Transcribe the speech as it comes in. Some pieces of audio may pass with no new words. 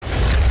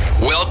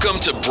Welcome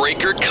to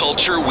Breaker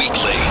Culture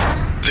Weekly.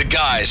 The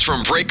guys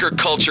from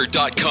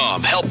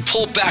BreakerCulture.com help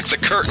pull back the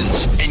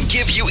curtains and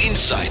give you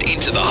insight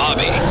into the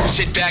hobby.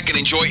 Sit back and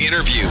enjoy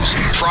interviews,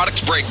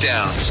 product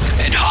breakdowns,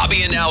 and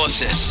hobby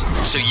analysis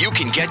so you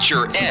can get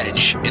your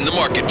edge in the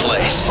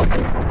marketplace.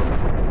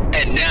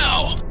 And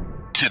now,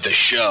 to the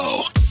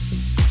show.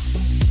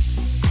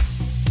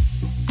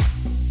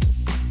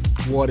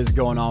 What is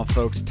going on,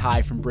 folks?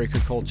 Ty from Breaker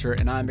Culture,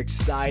 and I'm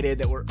excited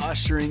that we're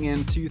ushering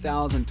in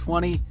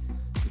 2020.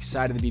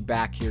 Excited to be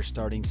back here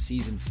starting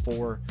season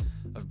 4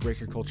 of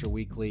Breaker Culture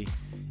Weekly.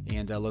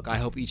 And look, I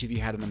hope each of you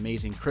had an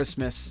amazing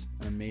Christmas,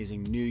 an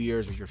amazing New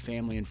Year's with your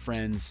family and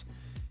friends.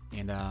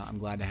 And I'm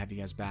glad to have you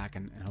guys back,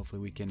 and hopefully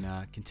we can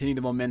continue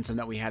the momentum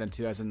that we had in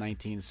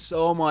 2019.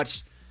 So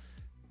much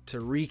to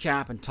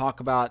recap and talk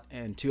about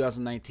in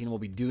 2019. We'll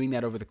be doing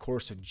that over the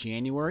course of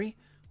January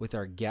with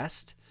our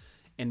guest.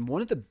 And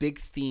one of the big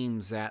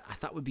themes that I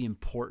thought would be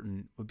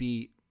important, would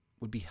be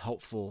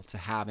helpful to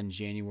have in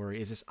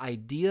January, is this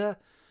idea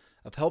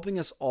of helping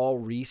us all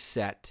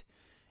reset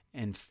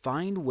and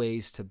find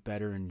ways to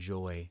better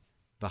enjoy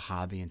the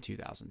hobby in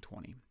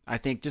 2020. I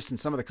think just in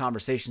some of the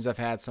conversations I've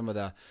had, some of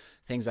the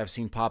things I've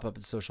seen pop up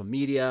in social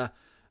media,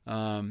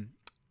 I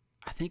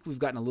think we've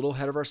gotten a little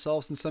ahead of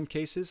ourselves in some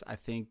cases. I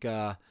think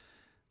a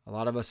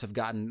lot of us have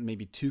gotten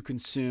maybe too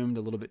consumed,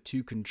 a little bit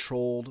too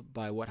controlled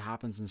by what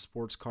happens in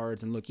sports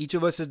cards. And look, each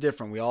of us is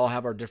different. We all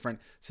have our different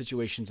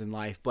situations in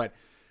life, but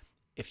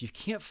if you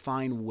can't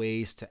find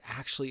ways to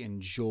actually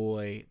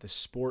enjoy the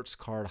sports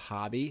card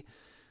hobby,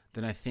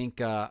 then I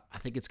think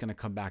it's going to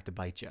come back to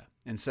bite you.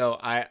 And so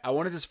I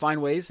want to just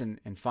find ways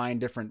and find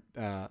different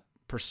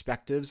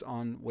perspectives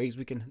on ways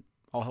we can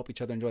all help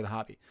each other enjoy the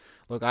hobby.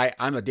 Look,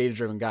 I'm a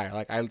data-driven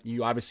guy.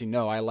 You obviously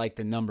know I like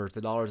the numbers,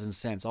 the dollars and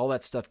cents. All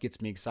that stuff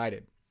gets me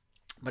excited.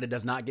 But it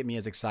does not get me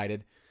as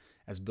excited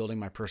as building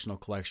my personal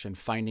collection,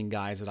 finding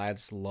guys that I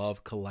just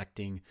love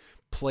collecting,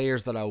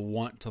 players that I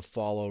want to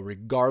follow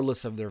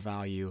regardless of their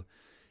value.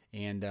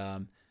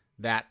 And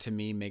that to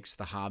me makes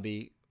the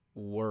hobby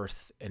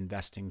worth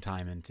investing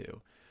time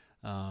into.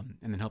 And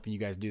then helping you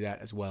guys do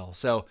that as well.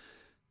 So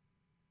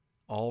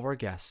all of our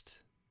guests,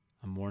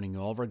 I'm warning you,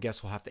 all of our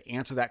guests will have to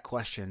answer that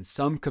question.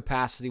 Some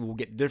capacity will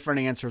get different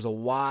answers, a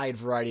wide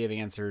variety of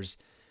answers.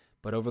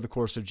 But over the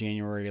course of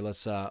January,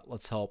 let's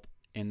help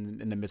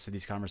in the midst of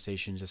these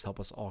conversations, just help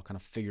us all kind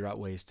of figure out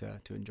ways to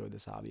enjoy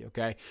this hobby,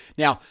 okay?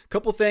 Now, a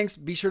couple things.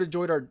 Be sure to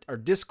join our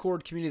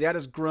Discord community. That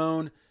has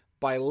grown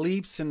by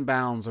leaps and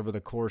bounds over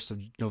the course of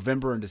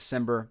November and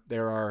December.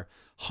 There are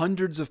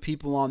hundreds of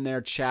people on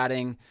there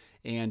chatting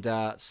and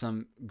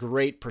some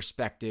great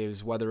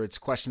perspectives, whether it's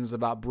questions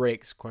about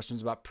breaks,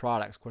 questions about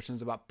products,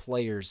 questions about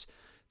players.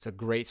 It's a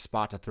great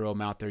spot to throw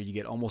them out there. You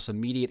get almost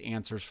immediate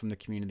answers from the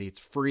community. It's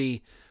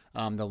free.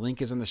 The link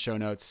is in the show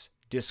notes.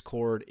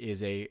 Discord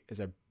is a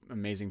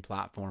amazing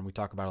platform. We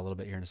talk about it a little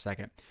bit here in a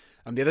second.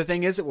 The other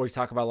thing is that we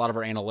talk about a lot of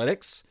our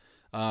analytics.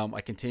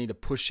 I continue to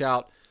push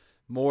out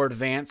more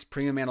advanced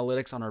premium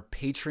analytics on our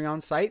Patreon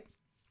site.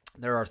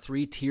 There are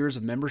 3 tiers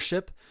of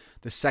membership.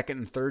 The second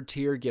and third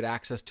tier get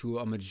access to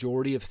a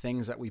majority of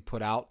things that we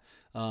put out.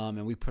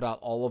 And we put out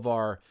all of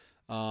our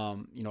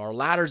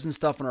ladders and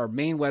stuff on our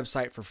main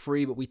website for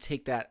free, but we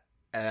take that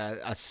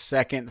a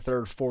second,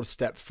 third, fourth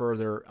step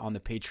further on the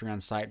Patreon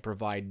site and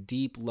provide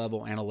deep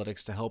level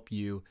analytics to help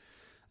you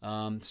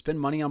spend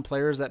money on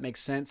players that make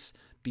sense,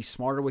 be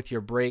smarter with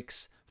your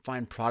breaks,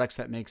 find products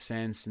that make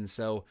sense. And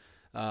so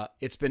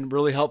it's been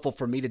really helpful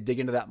for me to dig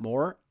into that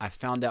more. I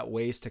found out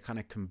ways to kind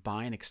of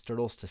combine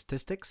external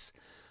statistics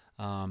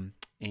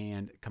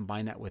and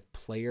combine that with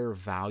player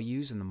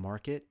values in the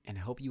market and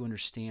help you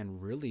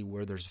understand really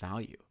where there's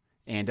value.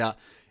 And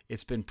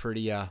it's been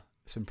pretty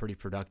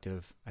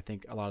productive. I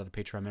think a lot of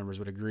the Patreon members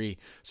would agree.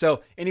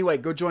 So anyway,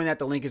 go join that.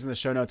 The link is in the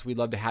show notes. We'd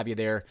love to have you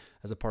there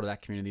as a part of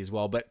that community as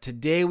well. But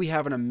today we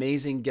have an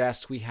amazing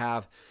guest. We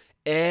have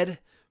Ed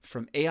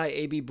from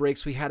AIAB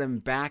Breaks. We had him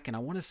back in, I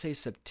want to say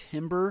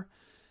September,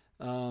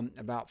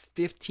 about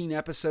 15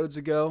 episodes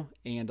ago.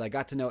 And I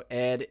got to know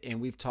Ed, and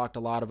we've talked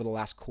a lot over the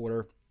last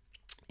quarter.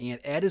 And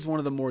Ed is one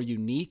of the more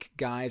unique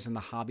guys in the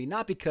hobby,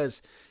 not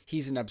because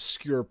he's an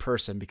obscure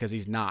person, because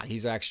he's not.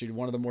 He's actually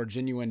one of the more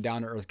genuine,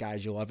 down-to-earth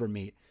guys you'll ever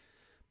meet.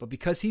 But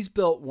because he's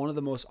built one of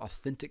the most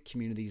authentic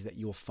communities that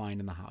you'll find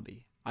in the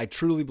hobby. I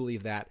truly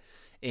believe that.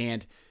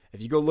 And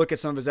if you go look at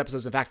some of his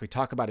episodes, in fact, we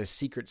talk about his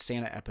Secret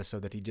Santa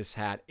episode that he just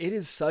had. It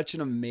is such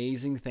an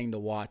amazing thing to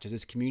watch as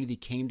this community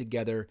came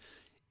together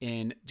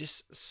in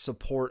just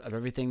support of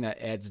everything that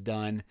Ed's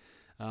done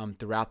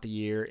throughout the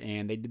year,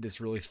 and they did this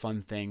really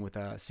fun thing with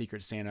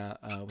Secret Santa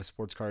with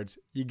sports cards.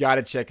 You got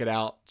to check it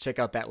out. Check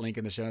out that link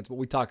in the show notes, but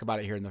we talk about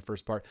it here in the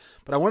first part.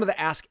 But I wanted to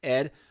ask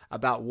Ed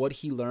about what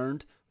he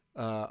learned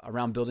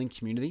around building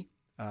community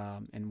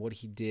and what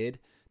he did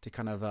to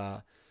kind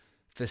of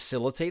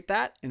facilitate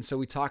that. And so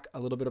we talk a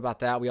little bit about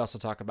that. We also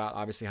talk about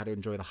obviously how to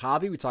enjoy the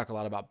hobby. We talk a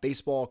lot about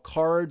baseball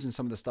cards and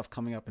some of the stuff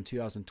coming up in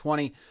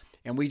 2020.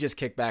 and we just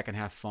kick back and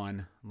have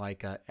fun,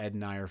 like Ed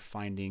and I are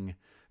finding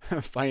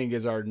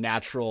is our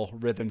natural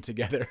rhythm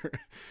together.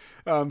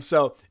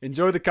 So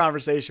enjoy the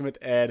conversation with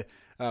Ed.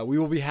 We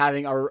will be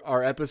having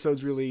our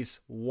episodes release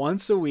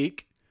once a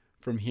week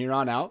from here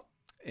on out.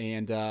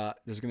 And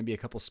there's going to be a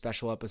couple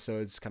special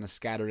episodes kind of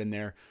scattered in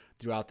there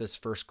throughout this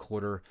first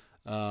quarter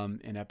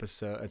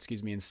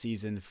in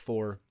season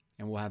 4.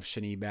 And we'll have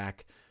Shani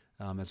back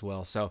as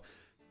well. So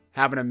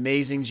have an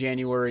amazing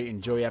January.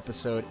 Enjoy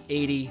episode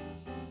 80,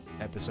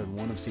 episode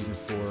 1 of season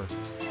 4.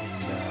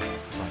 And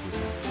talk to you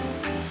soon.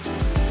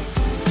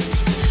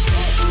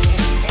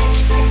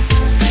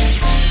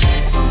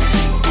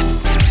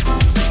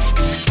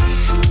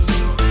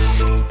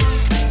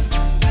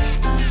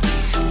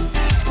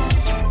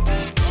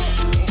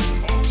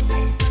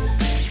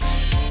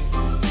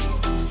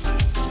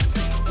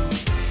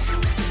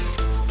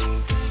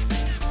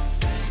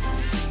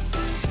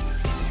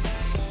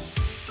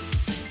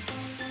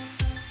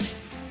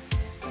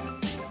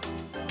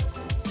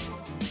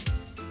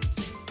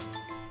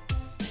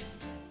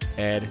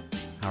 Ed,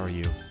 how are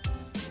you?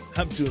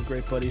 I'm doing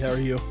great, buddy. How are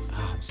you?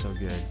 Oh, I'm so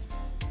good.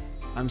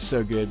 I'm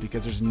so good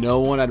because there's no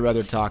one I'd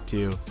rather talk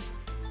to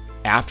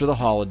after the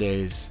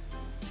holidays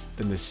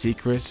than the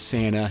Secret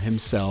Santa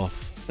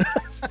himself,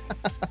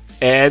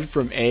 Ed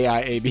from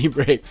AIAB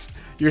Brakes.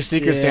 Your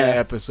Secret Santa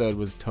episode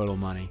was total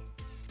money.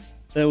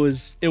 It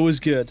was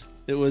good.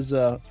 It was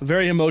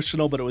very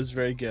emotional, but it was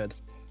very good.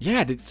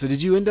 Yeah.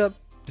 Did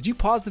you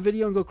pause the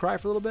video and go cry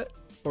for a little bit,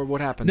 or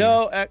what happened?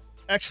 No,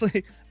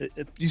 actually,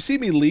 you see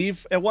me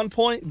leave at one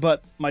point,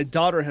 but my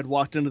daughter had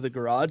walked into the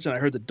garage and I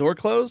heard the door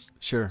close.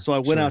 Sure. So I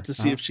went out to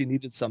see if she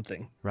needed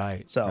something.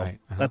 Right. So right.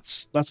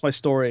 That's my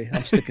story.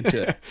 I'm sticking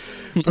to it.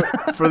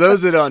 For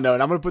those that don't know,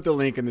 and I'm going to put the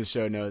link in the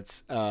show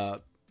notes,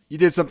 you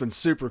did something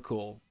super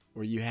cool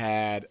where you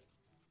had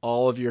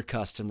all of your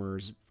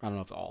customers, I don't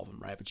know if all of them,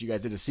 right? But you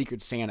guys did a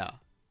Secret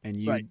Santa and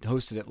you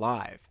hosted it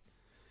live.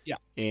 Yeah.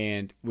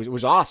 And it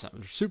was awesome. It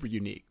was super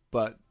unique.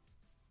 But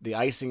the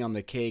icing on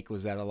the cake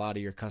was that a lot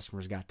of your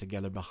customers got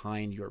together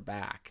behind your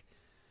back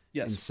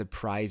and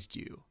surprised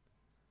you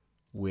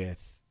with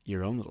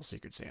your own little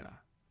Secret Santa.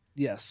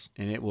 Yes.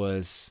 And it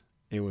was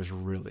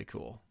really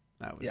cool.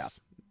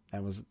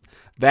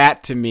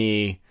 That to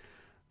me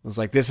was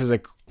like, this is a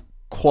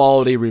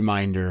quality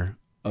reminder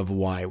of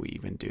why we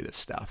even do this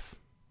stuff.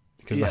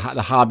 Because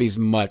the hobby's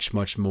much,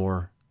 much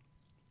more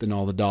than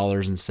all the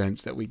dollars and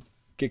cents that we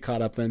get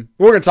caught up in.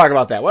 We're going to talk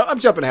about that. Well, I'm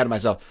jumping ahead of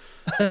myself.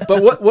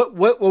 But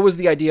what was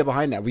the idea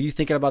behind that? Were you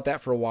thinking about that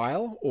for a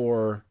while,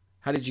 or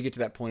how did you get to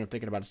that point of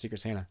thinking about a Secret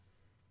Santa?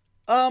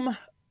 I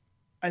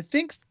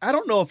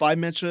don't know if I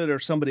mentioned it or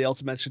somebody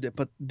else mentioned it,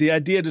 but the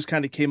idea just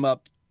kind of came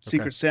up,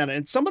 Secret Santa,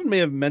 and someone may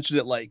have mentioned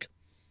it like,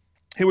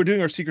 hey, we're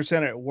doing our Secret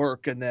Santa at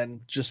work, and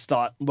then just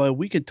thought, well,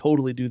 we could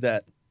totally do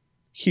that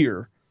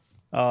here.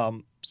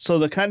 So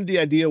the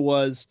idea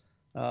was,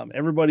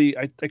 everybody,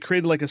 I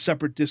created like a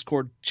separate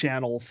Discord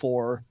channel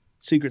for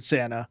Secret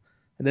Santa,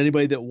 and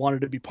anybody that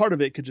wanted to be part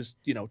of it could just,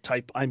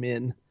 type I'm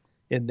in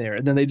there.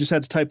 And then they just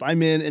had to type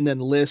I'm in and then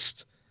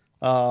list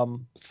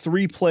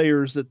 3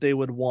 players that they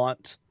would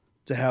want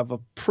to have a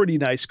pretty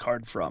nice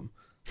card from.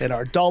 And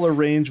our dollar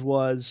range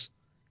was,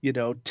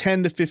 $10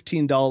 to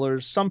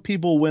 $15. Some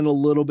people went a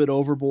little bit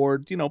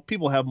overboard.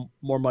 People have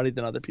more money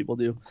than other people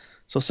do.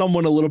 So some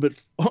went a little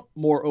bit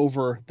more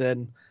over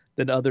than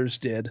others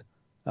did.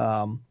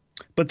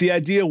 But the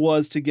idea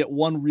was to get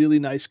one really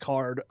nice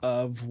card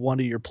of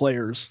one of your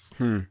players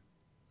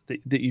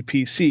that you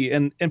PC.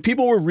 And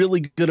people were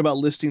really good about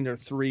listing their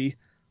 3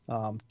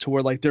 to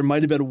where like there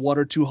might have been 1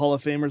 or 2 Hall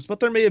of Famers, but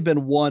there may have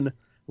been one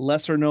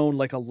lesser known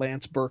like a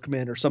Lance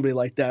Berkman or somebody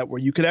like that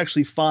where you could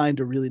actually find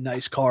a really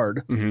nice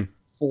card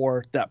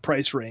for that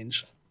price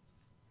range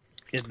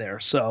in there.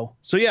 So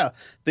yeah,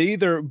 they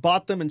either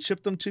bought them and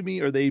shipped them to me,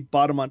 or they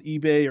bought them on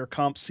eBay or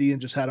CompC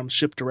and just had them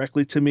shipped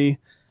directly to me.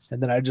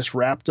 And then I just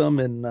wrapped them,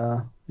 and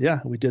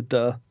we did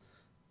the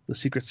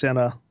Secret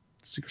Santa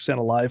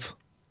live.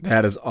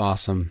 That is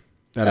awesome.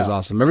 That is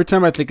awesome. Every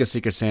time I think of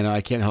Secret Santa,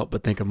 I can't help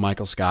but think of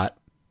Michael Scott.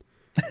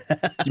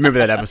 You remember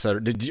that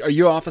episode? Are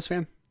you an Office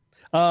fan?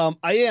 I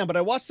am, but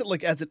I watched it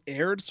like as it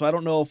aired, so I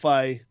don't know if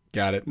I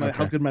got it.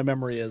 How good my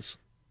memory is.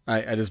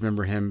 I just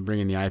remember him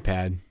bringing the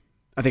iPad.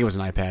 I think it was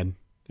an iPad,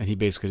 and he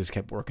basically just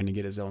kept working to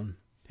get his own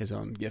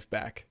gift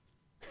back.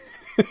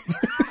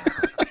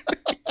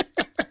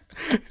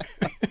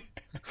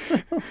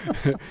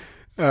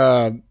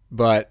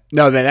 But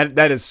no,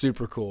 that is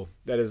super cool.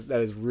 That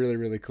is really,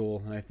 really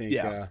cool. And I think,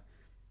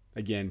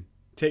 again,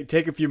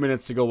 take a few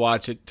minutes to go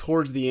watch it.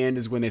 Towards the end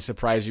is when they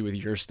surprise you with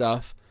your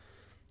stuff.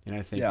 And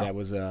I think that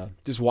was I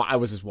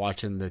was just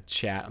watching the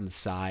chat on the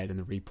side and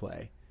the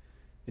replay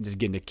and just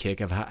getting a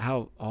kick of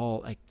how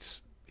all like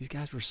these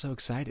guys were so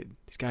excited.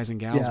 These guys and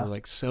gals were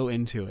like so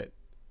into it.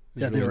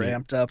 Yeah, they were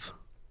amped up.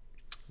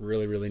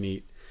 Really, really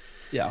neat.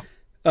 Yeah.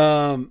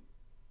 How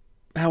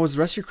was the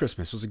rest of your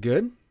Christmas? Was it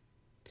good?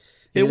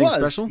 Anything it was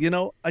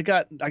special? I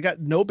got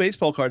no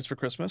baseball cards for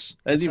Christmas.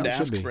 I didn't even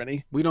ask for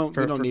any. We don't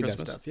need Christmas.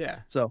 that stuff. Yeah.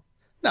 So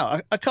no,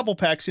 a couple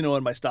packs,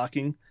 in my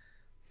stocking.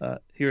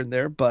 here and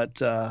there,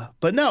 but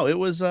no, it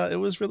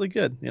was really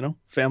good.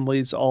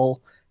 Family's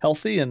all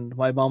healthy, and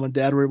my mom and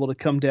dad were able to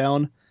come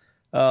down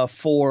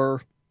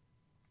for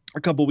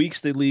a couple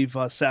weeks. They leave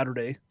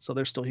Saturday, so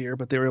they're still here,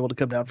 but they were able to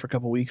come down for a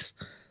couple weeks,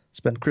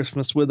 spend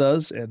Christmas with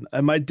us. And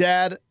my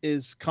dad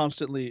is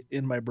constantly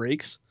in my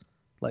breaks.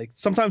 Like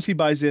sometimes he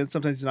buys in,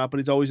 sometimes he's not, but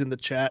he's always in the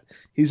chat.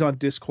 He's on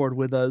Discord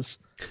with us.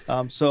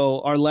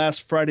 So our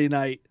last Friday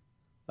night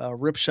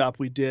rip shop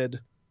we did,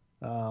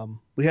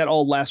 we had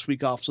all last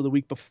week off. So the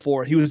week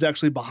before, he was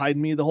actually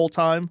behind me the whole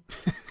time.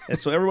 And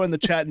so everyone in the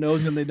chat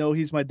knows him. They know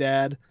he's my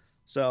dad.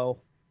 So,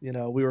 we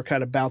were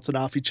kind of bouncing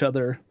off each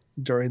other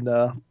during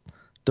the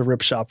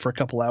rip shop for a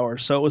couple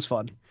hours. So it was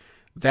fun.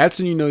 That's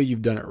when you know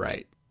you've done it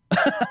right.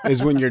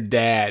 Is when your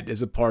dad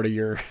is a part of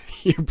your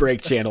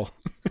break channel.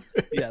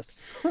 Yes.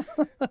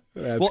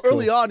 Well, cool.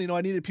 Early on,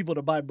 I needed people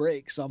to buy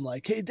breaks. So I'm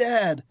like, hey,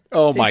 Dad.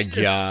 Oh, hey, my sis.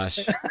 gosh.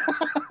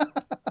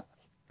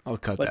 I'll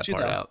cut that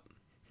part out.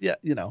 Yeah,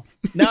 now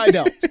I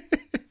don't.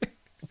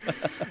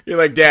 You're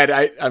like,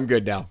 Dad, I'm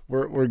good now.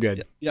 We're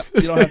good. Yeah,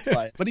 you don't have to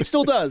buy it. But he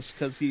still does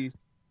because he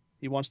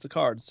wants the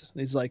cards. And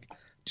he's like,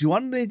 do you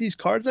want any of these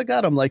cards I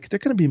got? I'm like, they're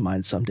going to be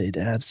mine someday,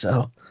 Dad.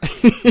 So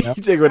you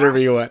take whatever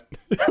you want.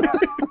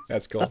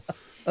 That's cool.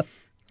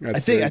 I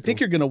think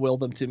you're going to will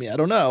them to me. I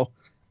don't know.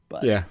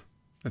 But yeah,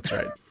 that's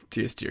right.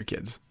 Tease to your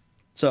kids.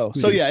 So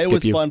yeah, it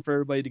was fun for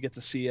everybody to get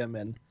to see him.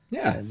 And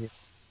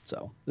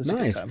so it was nice.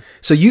 a good time.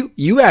 So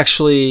you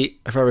actually,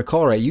 if I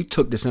recall right, you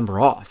took December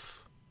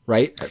off,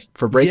 right?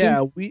 For breaking?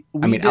 Yeah. We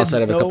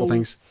outside of a couple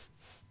things.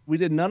 We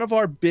did none of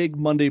our big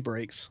Monday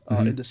breaks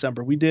in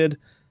December. We did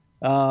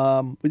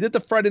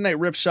the Friday night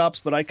rip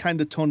shops, but I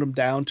kind of toned them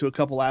down to a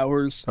couple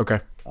hours.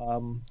 Okay.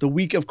 The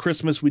week of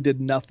Christmas, we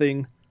did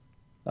nothing.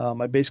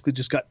 I basically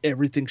just got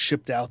everything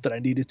shipped out that I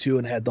needed to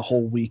and had the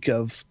whole week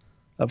of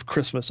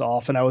Christmas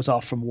off, and I was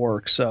off from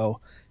work. So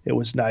it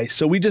was nice.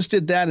 So we just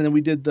did that. And then we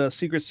did the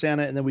Secret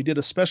Santa, and then we did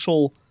a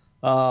special,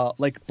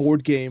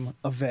 board game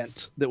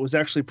event that was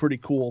actually pretty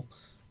cool.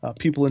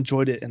 People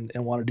enjoyed it and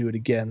want to do it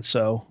again.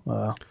 So,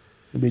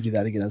 we may do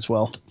that again as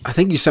well. I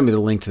think you sent me the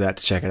link to that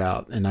to check it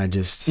out. And I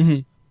just,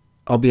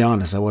 I'll be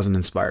honest, I wasn't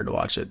inspired to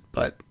watch it,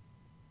 but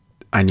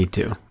I need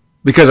to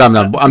because I'm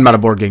not a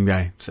board game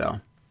guy.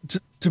 So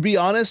to be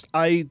honest,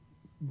 I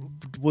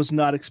was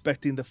not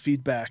expecting the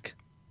feedback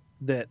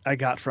that I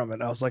got from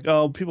it. I was like,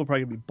 oh, people are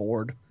probably gonna be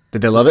bored.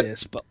 Did they love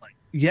it? But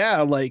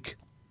like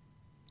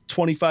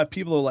 25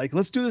 people are like,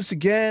 let's do this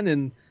again.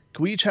 And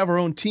can we each have our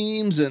own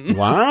teams? And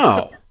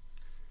wow.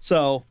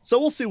 So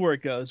we'll see where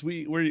it goes.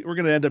 We're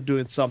going to end up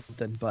doing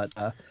something, but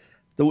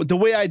the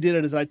way I did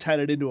it is I tied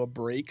it into a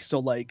break. So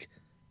like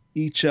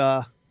each,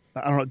 I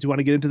don't know, do you want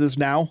to get into this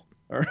now?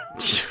 Or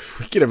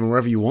we get it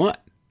wherever you want.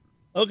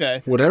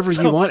 Okay. Whatever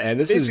you want, Ed.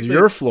 This is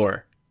your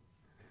floor.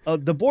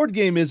 The board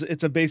game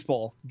it's a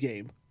baseball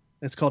game.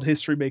 It's called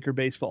History Maker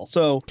Baseball.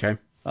 So okay.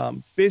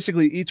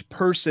 Basically each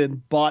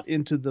person bought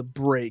into the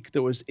break.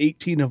 There was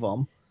 18 of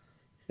them,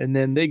 and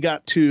then they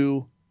got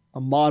to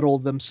model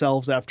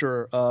themselves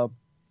after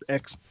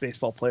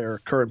ex-baseball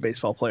player, current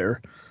baseball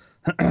player.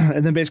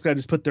 And then basically I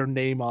just put their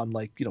name on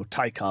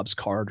Ty Cobb's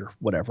card or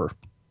whatever.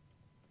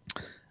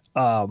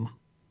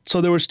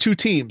 So there was two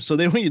teams. So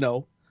they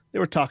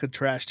were talking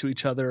trash to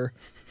each other.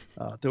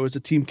 There was a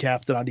team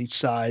captain on each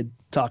side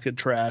talking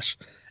trash.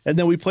 And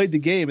then we played the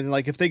game, and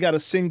if they got a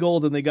single,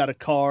 then they got a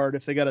card.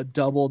 If they got a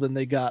double, then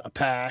they got a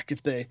pack.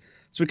 So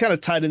we kind of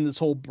tied in this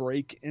whole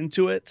break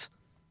into it.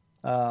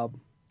 And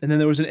then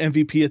there was an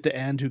MVP at the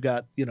end who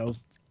got,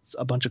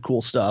 a bunch of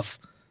cool stuff.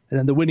 And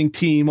then the winning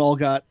team all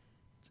got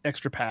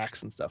extra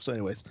packs and stuff. So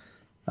anyways,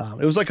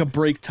 it was like a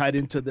break tied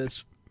into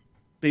this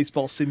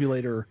baseball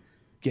simulator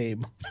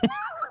game.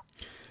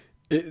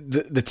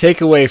 The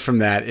takeaway from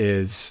that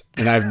is,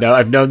 and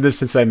I've known this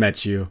since I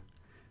met you,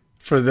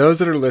 for those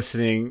that are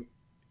listening,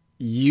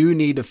 you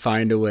need to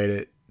find a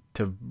way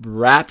to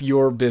wrap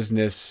your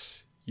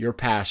business, your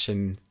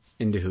passion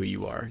into who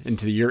you are,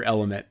 into your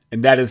element.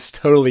 And that is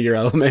totally your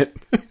element.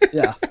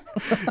 Yeah.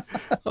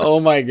 Oh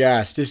my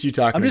gosh. Just you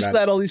talking about it. I'm just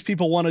glad all these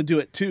people want to do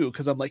it too.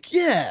 Cause I'm like,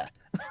 yeah.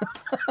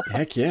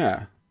 Heck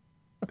yeah.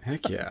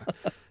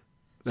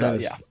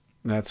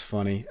 That's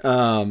funny.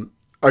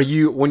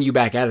 When you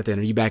back at it then?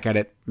 Are you back at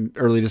it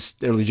early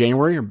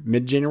January or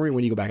mid January?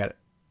 When do you go back at it?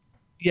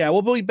 Yeah,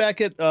 we'll be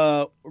back at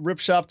Rip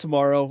Shop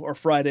tomorrow or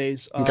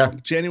Fridays. Okay.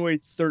 January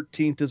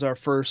 13th is our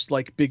first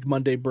big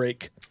Monday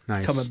break.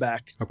 Nice. Coming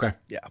back. Okay.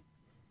 Yeah.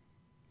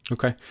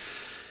 Okay.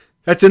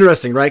 That's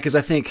interesting, right? Because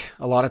I think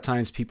a lot of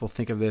times people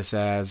think of this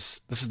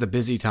as this is the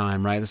busy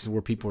time, right? This is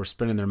where people are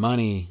spending their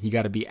money. You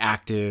got to be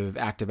active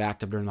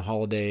during the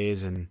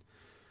holidays. And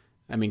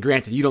I mean,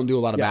 granted, you don't do a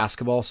lot of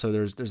basketball, so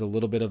there's a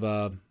little bit of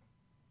a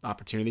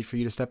opportunity for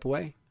you to step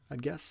away,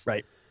 I'd guess.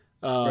 Right.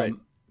 Right.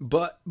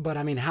 But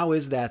I mean, how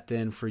is that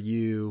then for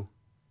you?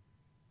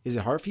 Is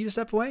it hard for you to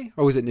step away,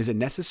 or is it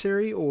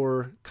necessary,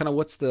 or kind of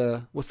what's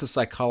the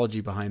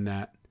psychology behind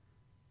that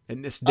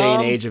in this day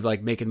and age of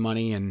making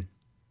money and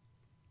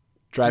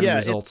driving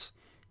results?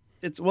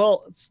 It's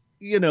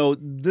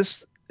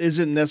this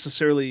isn't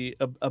necessarily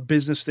a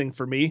business thing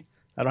for me.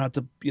 I don't have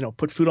to,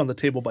 put food on the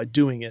table by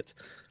doing it.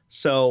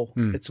 So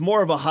it's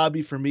more of a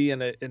hobby for me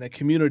and a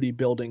community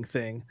building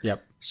thing.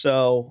 Yep.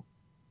 So,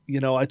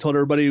 I told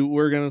everybody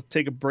we're going to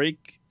take a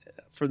break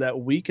for that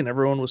week, and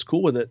everyone was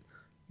cool with it.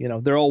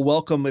 They're all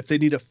welcome if they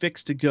need a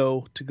fix to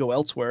go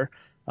elsewhere.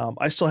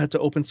 I still have to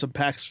open some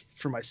packs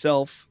for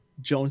myself,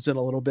 Jones in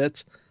a little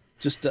bit.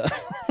 Just,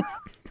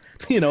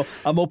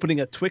 I'm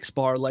opening a Twix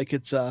bar like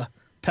it's a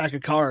pack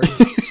of cards.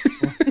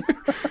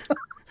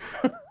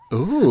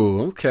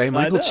 Ooh, okay.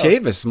 Michael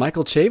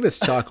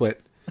Chavis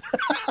chocolate.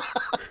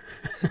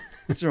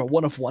 Is there a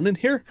 1 of 1 in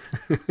here?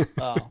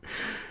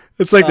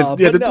 It's like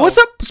what's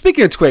up?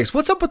 Speaking of Twix,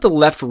 what's up with the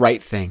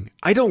left-right thing?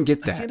 I don't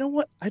get that. You know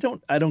what? I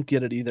don't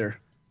get it either.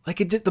 Like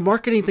the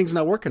marketing thing's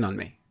not working on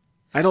me.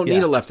 I don't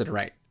need a left and a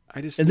right.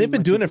 And they've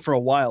been doing it for a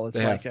while. It's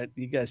like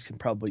you guys can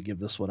probably give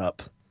this one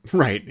up.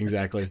 Right.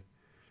 Exactly.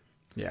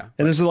 Yeah.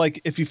 And is it like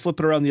if you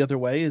flip it around the other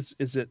way,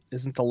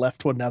 isn't the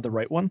left one now the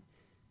right one?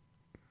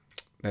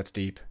 That's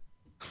deep.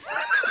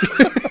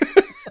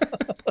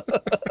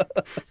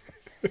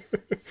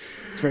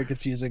 It's very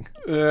confusing.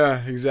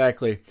 Yeah,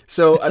 exactly.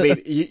 So, I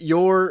mean,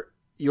 your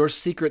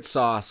secret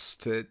sauce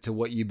to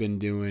what you've been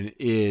doing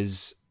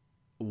is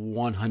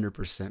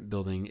 100%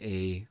 building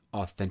a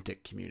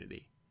authentic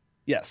community.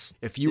 Yes.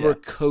 If you were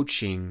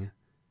coaching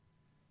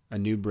a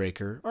new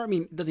breaker, or I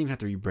mean, it doesn't even have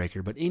to be a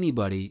breaker, but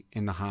anybody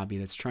in the hobby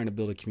that's trying to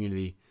build a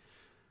community,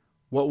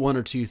 what 1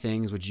 or 2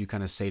 things would you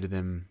kind of say to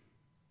them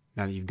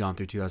now that you've gone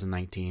through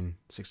 2019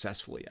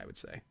 successfully, I would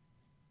say?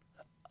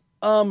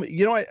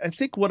 I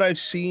think what I've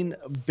seen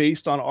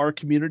based on our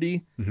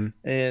community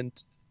and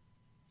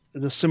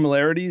the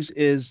similarities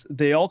is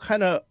they all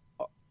kind of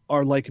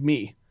are like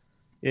me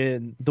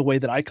in the way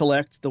that I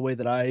collect, the way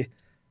that I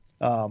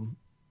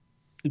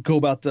go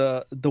about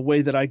the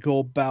way that I go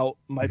about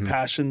my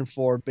passion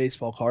for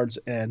baseball cards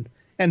and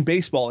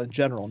baseball in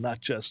general,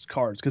 not just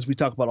cards, because we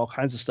talk about all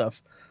kinds of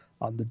stuff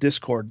on the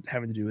Discord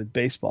having to do with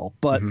baseball.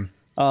 But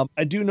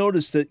I do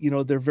notice that,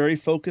 they're very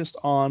focused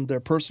on their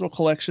personal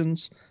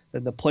collections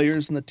and the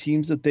players and the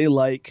teams that they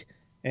like,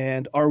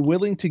 and are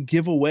willing to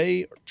give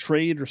away,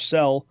 trade, or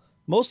sell,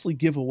 mostly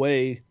give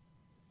away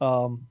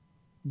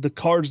the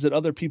cards that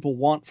other people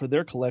want for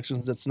their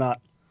collections that's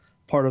not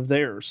part of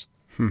theirs.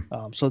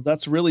 So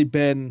that's really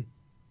been,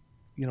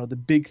 the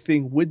big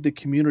thing with the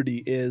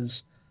community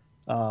is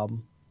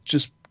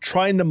just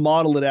trying to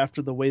model it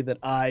after the way that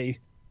I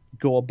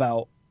go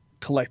about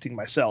collecting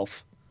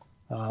myself,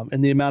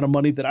 and the amount of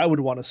money that I would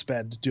want to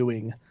spend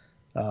doing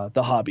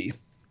the hobby.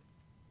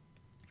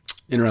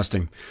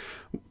 Interesting.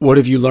 What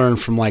have you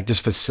learned from like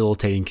just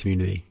facilitating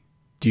community?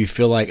 Do you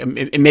feel like,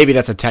 and maybe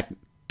that's a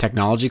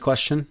technology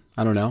question.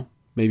 I don't know.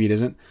 Maybe it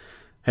isn't.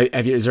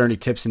 Is there any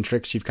tips and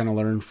tricks you've kind of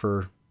learned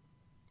for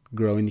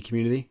growing the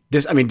community?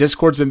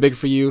 Discord's been big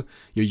for you.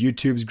 Your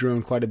YouTube's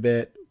grown quite a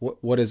bit.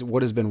 What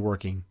has been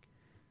working?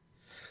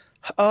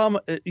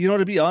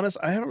 To be honest,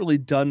 I haven't really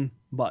done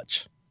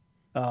much.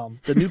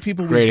 The new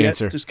people Great we get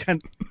answer. just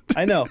kind of,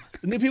 I know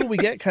the new people we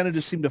get kind of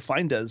just seem to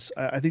find us.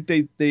 I think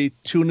they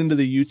tune into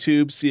the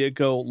YouTube, see it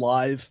go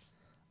live.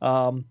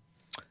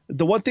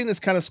 The one thing that's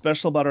kind of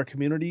special about our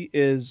community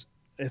is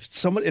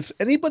if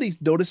anybody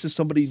notices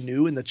somebody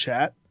new in the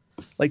chat,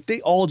 like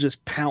they all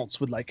just pounce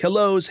with like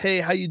hellos, hey,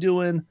 how you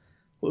doing?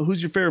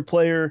 Who's your favorite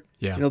player?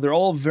 Yeah. They're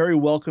all very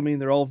welcoming.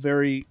 They're all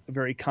very,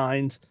 very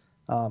kind.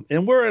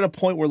 And we're at a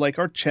point where like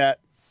our chat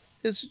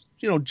is,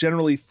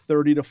 generally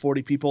 30 to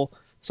 40 people.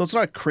 So it's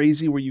not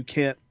crazy where you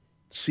can't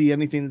see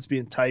anything that's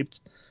being typed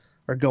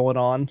or going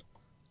on.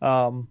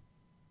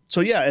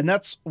 So yeah, and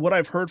that's what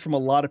I've heard from a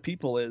lot of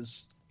people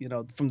is,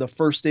 from the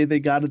first day they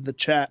got in the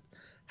chat,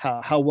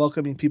 how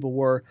welcoming people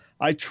were.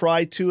 I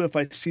try to, if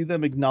I see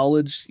them,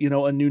 acknowledge,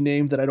 a new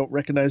name that I don't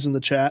recognize in the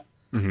chat,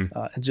 and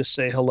just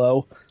say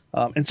hello.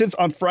 And since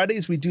on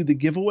Fridays we do the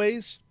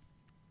giveaways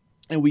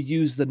and we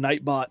use the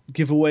Nightbot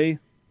giveaway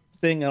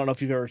thing, I don't know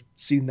if you've ever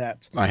seen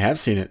that. I have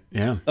seen it.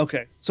 Yeah.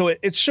 Okay. So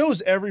it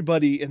shows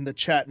everybody in the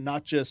chat,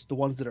 not just the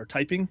ones that are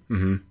typing.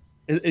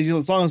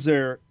 As long as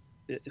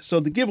so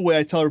the giveaway,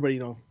 I tell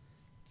everybody,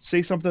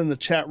 say something in the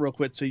chat real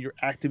quick so you're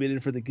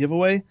activated for the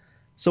giveaway.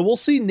 So we'll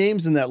see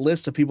names in that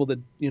list of people that,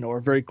 are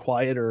very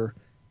quiet or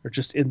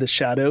just in the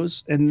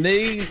shadows, and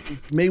they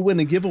may win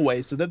a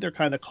giveaway. So then they're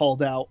kind of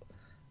called out.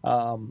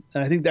 And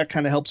I think that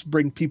kind of helps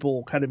bring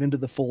people kind of into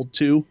the fold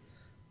too,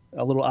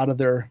 a little out of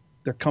their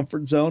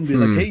comfort zone, be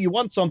like, hey, you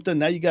want something.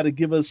 Now you got to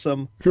give us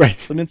some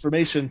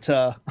information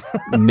to,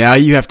 now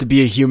you have to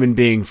be a human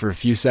being for a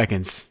few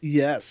seconds.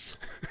 Yes.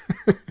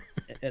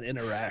 And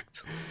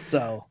interact.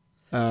 So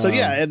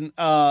yeah. And,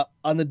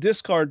 on the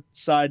Discord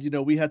side,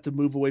 we had to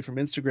move away from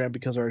Instagram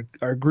because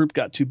our group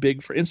got too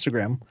big for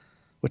Instagram,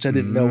 which I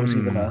didn't know was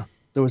even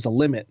there was a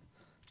limit.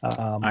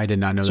 I did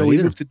not know that so we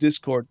either. moved to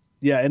Discord.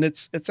 Yeah. And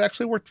it's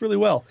actually worked really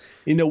well.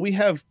 We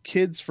have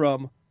kids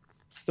from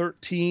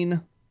 13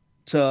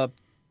 to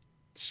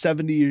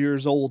 70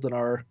 years old in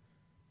our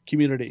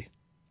community.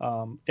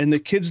 And the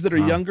kids that are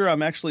younger,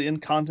 I'm actually in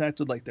contact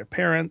with like their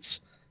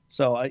parents.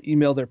 So I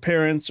email their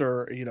parents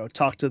or,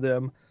 talk to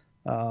them,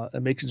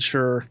 and making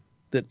sure,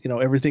 that,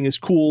 everything is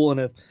cool.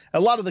 And a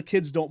lot of the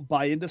kids don't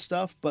buy into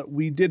stuff, but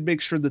we did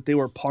make sure that they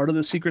were part of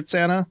the Secret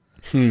Santa.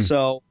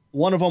 So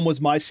one of them was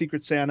my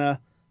Secret Santa.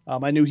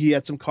 I knew he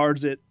had some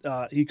cards that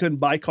he couldn't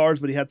buy cards,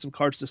 but he had some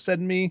cards to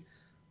send me.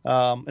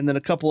 And then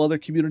a couple other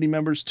community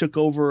members took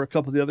over a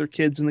couple of the other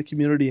kids in the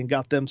community and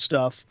got them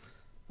stuff.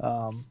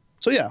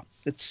 So yeah,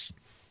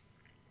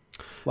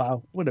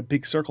 wow, what a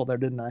big circle there,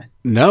 didn't I?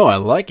 No, I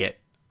like it.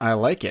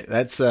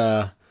 That's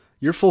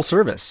you're full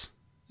service.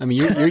 I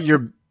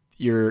mean,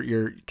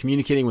 you're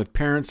communicating with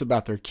parents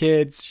about their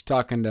kids. You're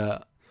talking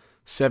to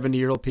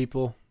 70-year-old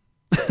people.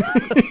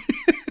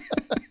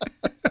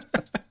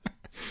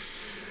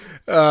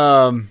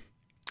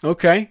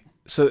 Okay,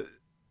 so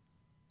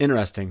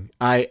interesting.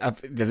 The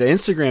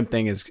Instagram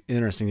thing is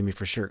interesting to me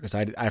for sure, because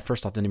I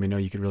first off didn't even know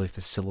you could really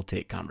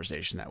facilitate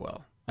conversation that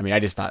well. I mean, I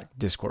just thought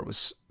Discord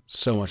was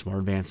so much more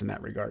advanced in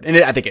that regard, and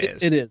I think it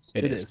is. It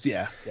is.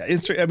 Yeah.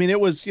 I mean, it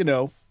was.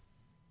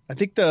 I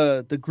think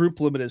the group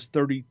limit is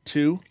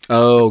 32.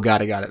 Oh,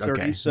 got it. 30,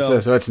 okay, so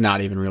it's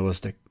not even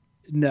realistic.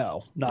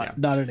 No, not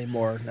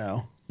anymore.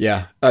 No.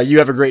 Yeah, you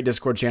have a great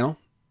Discord channel.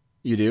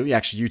 You do.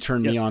 You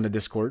turned me on to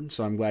Discord,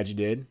 so I'm glad you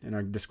did. And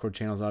our Discord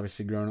channel has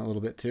obviously grown a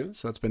little bit too,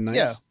 so it's been nice.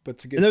 Yeah, but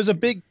it's a good. And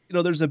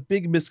there's a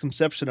big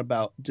misconception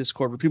about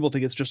Discord where people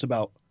think it's just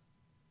about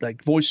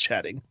like voice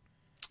chatting.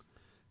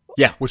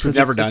 Yeah, which we've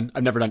never done.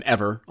 I've never done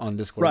ever on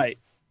Discord. Right,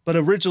 but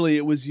originally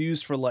it was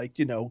used for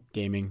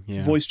gaming,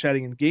 voice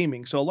chatting and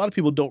gaming. So a lot of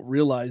people don't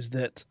realize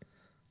that.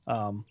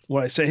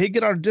 When I say, "Hey,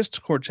 get our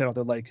Discord channel,"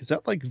 they're like, "Is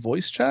that like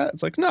voice chat?"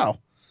 It's like, no.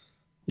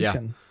 You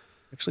can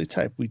actually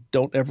type. We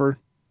don't ever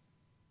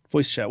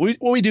voice chat.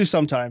 We do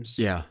sometimes.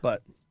 Yeah.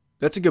 But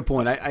that's a good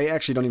point. I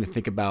actually don't even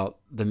think about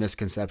the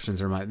misconceptions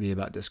there might be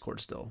about Discord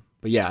still.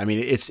 But yeah, I mean,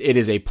 it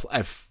is a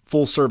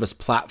full service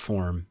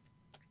platform,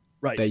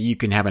 right, that you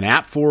can have an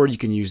app for. You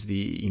can use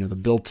the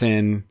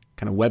built-in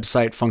kind of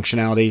website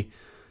functionality,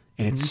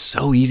 and it's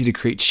so easy to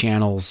create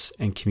channels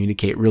and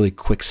communicate really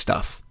quick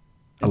stuff.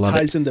 I love it.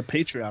 Ties into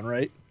Patreon,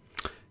 right?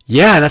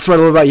 Yeah, that's what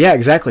I love about. Yeah,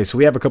 exactly. So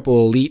we have a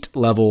couple elite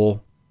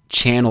level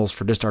channels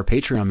for just our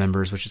Patreon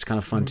members, which is kind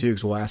of fun too,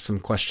 because we'll ask some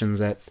questions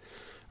that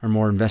are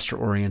more investor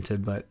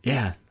oriented. But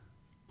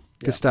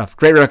good stuff.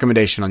 Great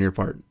recommendation on your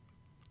part.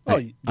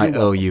 Oh, I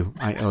owe you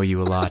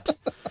a lot.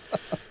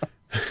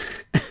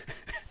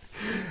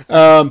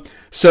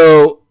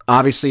 So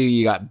obviously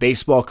you got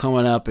baseball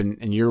coming up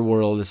in your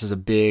world. This is a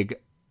big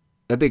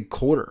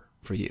quarter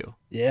for you.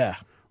 Yeah.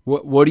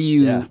 What do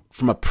you,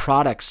 from a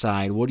product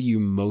side, what are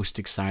you most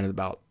excited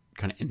about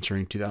kind of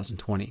entering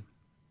 2020?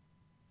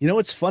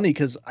 It's funny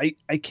because I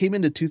came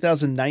into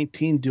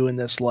 2019 doing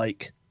this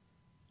like,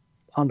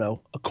 I don't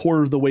know, a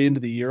quarter of the way into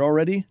the year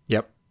already.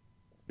 Yep.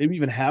 Maybe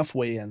even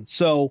halfway in.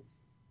 So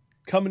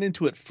coming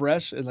into it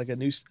fresh as like a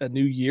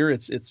new year,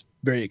 it's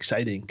very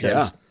exciting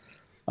because,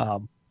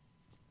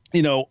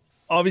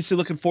 obviously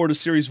looking forward to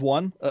Series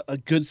 1, a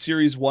good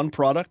Series 1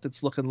 product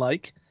that's looking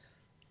like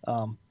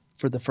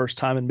for the first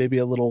time in maybe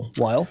a little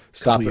while.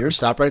 Stop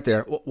right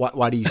there.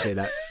 Why do you say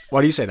that?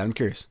 Why do you say that? I'm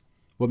curious.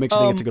 What makes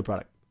you think it's a good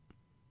product?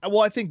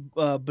 Well, I think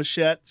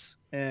Bichette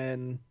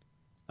and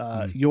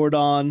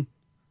Jordan.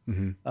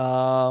 Mm-hmm.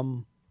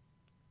 I'm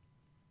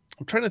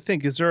trying to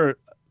think.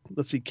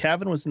 Let's see.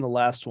 Cavan was in the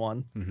last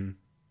one.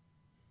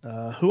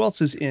 Mm-hmm. Who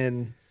else is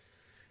in?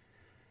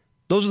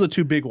 Those are the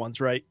two big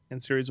ones, right? In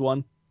Series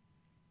 1.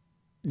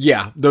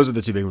 Yeah, those are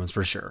the two big ones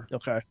for sure.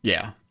 Okay.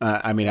 Yeah.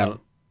 I mean, I'm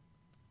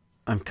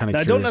kind of curious.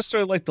 I don't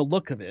necessarily like the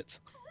look of it.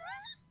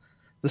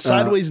 The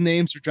sideways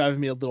names are driving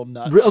me a little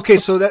nuts. Okay,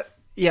 so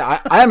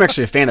I am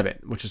actually a fan of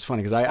it, which is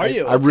funny because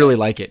I really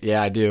like it.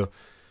 Yeah, I do.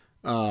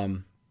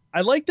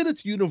 I like that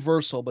it's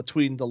universal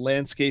between the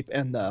landscape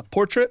and the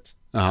portrait.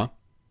 Uh-huh.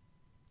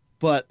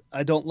 But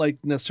I don't like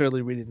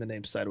necessarily reading the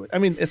names sideways. I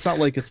mean, it's not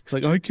like it's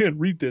like, I can't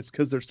read this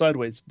because they're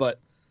sideways,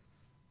 but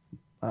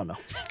I don't know.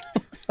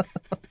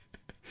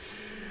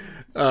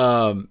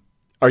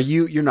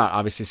 You're not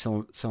obviously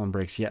selling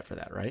breaks yet for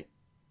that, right?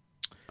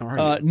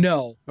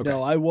 No, Okay.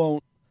 No, I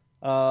won't.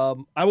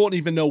 I won't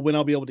even know when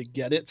I'll be able to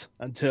get it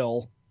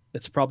until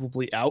it's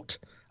probably out.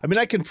 I mean,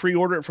 I can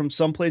pre-order it from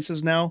some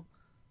places now.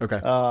 Okay.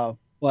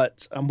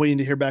 But I'm waiting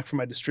to hear back from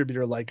my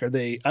distributor. Like, I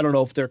don't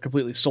know if they're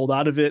completely sold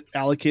out of it,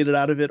 allocated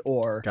out of it,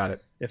 or got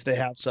it, if they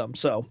have some.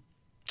 So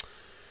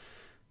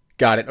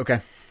got it. Okay,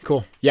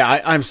 cool.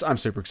 Yeah, I'm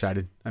super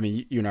excited. I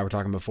mean, you and I were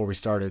talking before we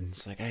started.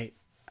 It's like, I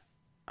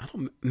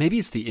don't, maybe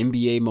it's the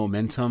NBA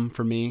momentum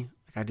for me.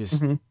 Like, I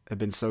just have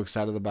been so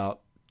excited about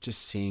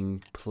just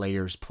seeing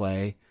players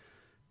play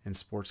and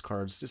sports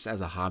cards just as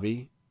a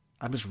hobby.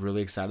 I'm just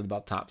really excited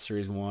about Top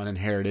Series 1 and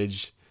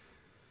Heritage.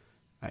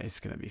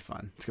 It's going to be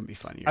fun. It's going to be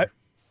fun year.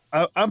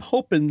 I'm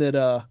hoping that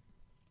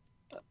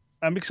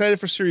I'm excited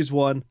for Series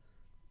 1.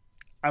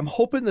 I'm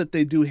hoping that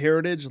they do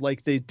Heritage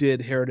like they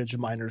did Heritage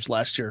Minors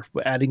last year,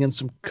 adding in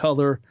some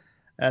color,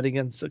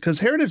 because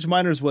Heritage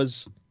Minors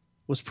was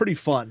pretty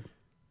fun.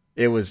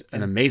 It was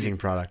an amazing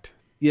product.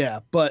 Yeah,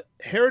 but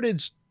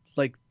Heritage,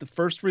 like the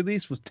first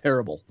release, was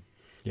terrible.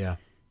 Yeah.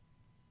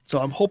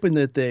 So I'm hoping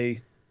that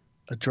they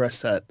address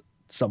that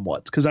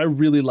somewhat because I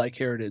really like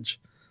Heritage.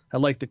 I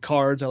like the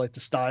cards. I like the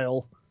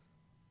style.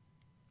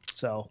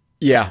 So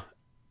yeah.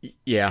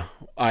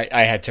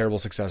 I had terrible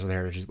success with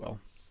Heritage as well.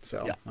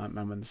 So yeah.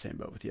 I'm in the same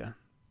boat with you.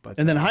 But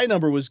and then High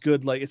Number was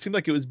good. Like it seemed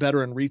like it was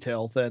better in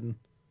retail than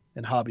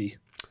in hobby.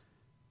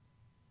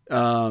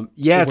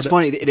 It's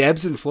funny. It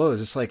ebbs and flows,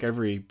 just like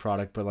every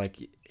product, but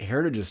like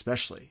Heritage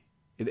especially.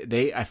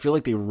 I feel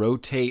like they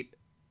rotate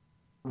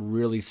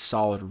really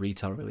solid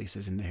retail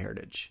releases into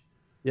Heritage.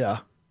 Yeah.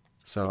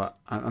 So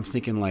I'm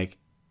thinking like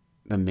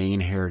the main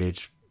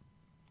Heritage,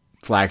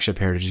 flagship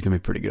Heritage is going to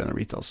be pretty good on the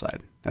retail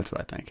side. That's what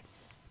I think.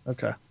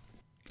 Okay.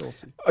 We'll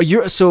see.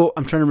 So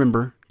I'm trying to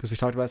remember because we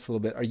talked about this a little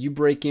bit. Are you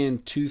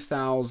breaking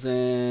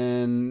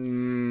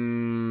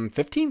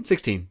 2015,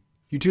 16?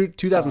 You do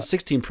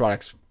 2016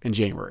 products in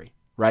January,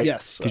 right?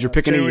 Yes. Because you're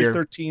picking January a year.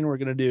 13, we're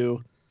going to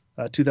do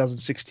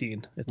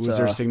 2016. Was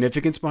there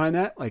significance behind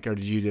that? Like, or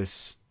did you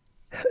just?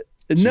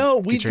 No,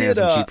 we did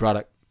some cheap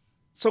product.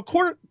 So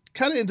kind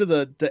of into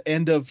the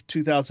end of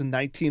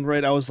 2019,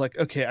 right? I was like,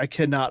 okay, I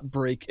cannot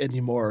break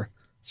any more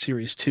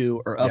Series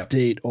 2 or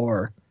Update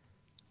or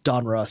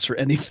Donruss or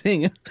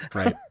anything.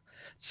 Right.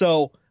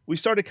 So we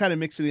started kind of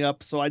mixing it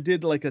up. So I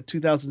did like a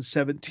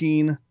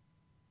 2017,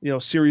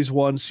 Series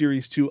 1,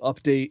 Series 2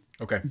 Update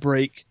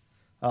break.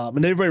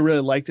 And everybody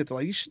really liked it. They're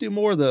like, you should do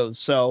more of those.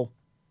 So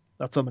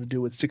that's what I'm going to do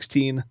with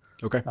 16.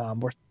 Okay.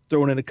 We're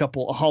throwing in a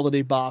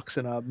holiday box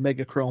and a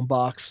Mega Chrome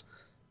box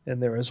in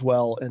there as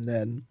well. And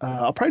then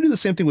I'll probably do the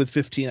same thing with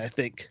 15, I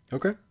think.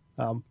 Okay.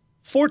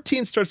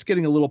 14 starts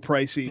getting a little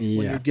pricey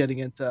when you're getting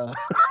into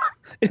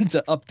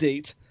into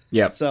Update.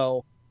 Yeah.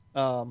 So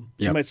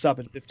you might stop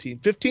at 15.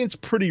 15's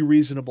pretty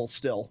reasonable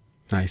still.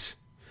 Nice.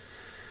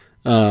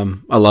 I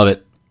love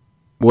it.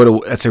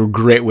 That's a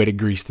great way to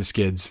grease the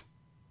skids.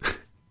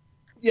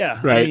 Yeah.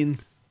 Right. I mean,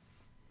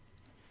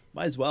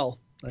 might as well.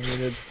 I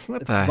mean, what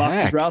the the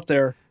boxes heck? are out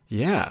there.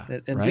 Yeah.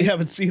 And right? we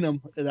haven't seen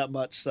them that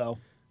much. So.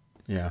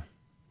 Yeah.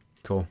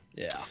 Cool.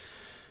 Yeah.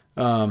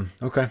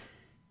 Okay.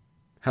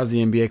 How's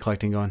the NBA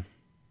collecting going?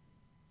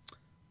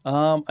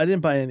 I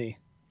didn't buy any.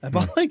 I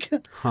bought like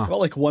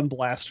one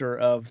blaster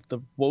of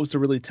what was the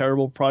really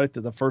terrible product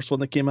of the first one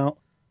that came out.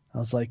 I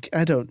was like,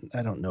 I don't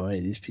know any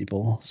of these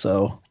people,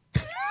 so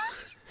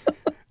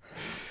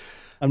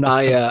I'm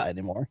not gonna buy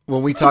anymore.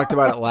 When we talked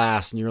about it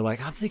last, and you were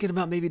like, I'm thinking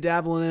about maybe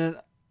dabbling in it.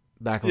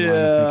 Back on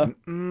I'm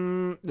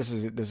thinking, this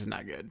is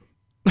not good.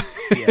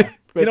 Yeah.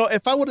 But,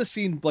 if I would have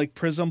seen like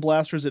Prism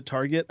blasters at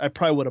Target, I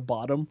probably would have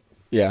bought them.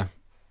 Yeah.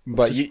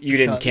 But you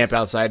didn't camp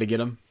outside to get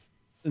them?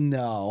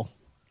 No.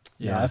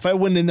 Yeah. If I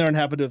went in there and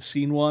happened to have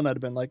seen one, I'd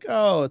have been like,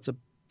 oh, it's a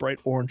bright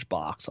orange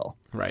box. I'll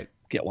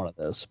get one of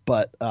those.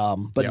 But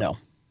no,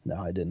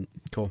 I didn't.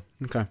 Cool.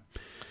 Okay.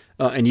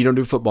 And you don't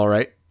do football,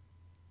 right?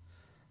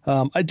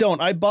 I don't.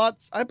 I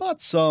bought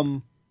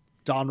some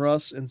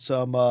Donruss and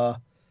some,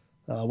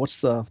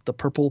 what's the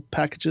purple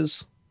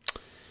packages?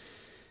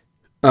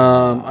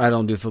 I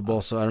don't do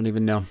football, so I don't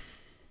even know.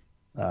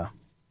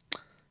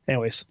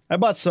 Anyways, I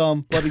bought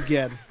some, but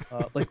again,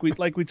 like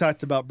we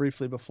talked about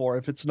briefly before,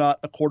 if it's not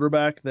a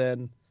quarterback,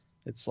 then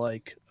it's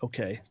like,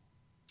 okay,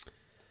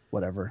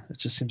 whatever. It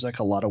just seems like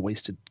a lot of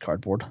wasted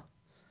cardboard.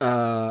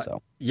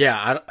 So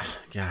yeah, I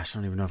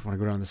don't even know if I want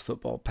to go down this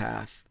football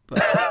path,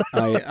 but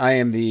I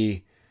am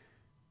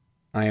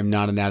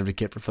not an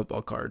advocate for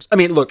football cards. I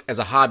mean, look, as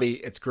a hobby,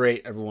 it's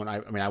great. Everyone,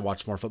 I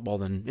watch more football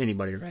than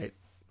anybody, right?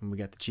 And we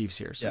got the Chiefs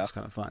here, so it's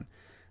kind of fun.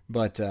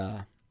 But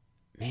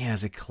man,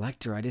 as a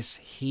collector, I just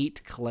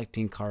hate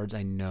collecting cards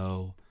I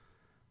know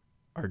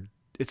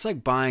it's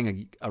like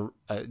buying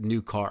a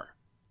new car.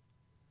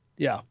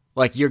 Yeah.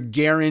 Like you're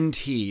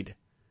guaranteed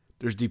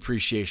there's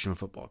depreciation with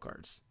football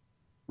cards.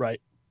 Right.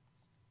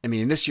 I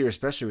mean, this year,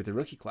 especially with the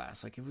rookie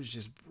class, like it was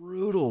just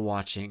brutal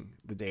watching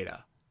the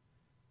data.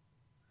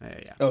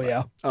 Yeah.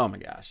 Yeah. Oh my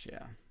gosh.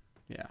 Yeah.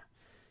 Yeah.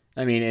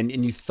 I mean,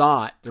 and you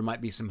thought there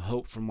might be some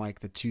hope from like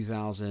the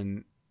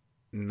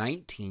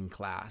 2019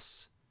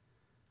 class,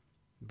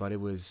 but it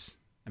was,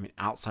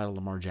 outside of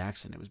Lamar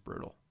Jackson, it was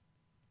brutal.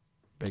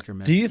 Baker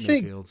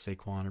Mayfield,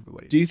 Saquon,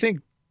 everybody. Do you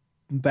think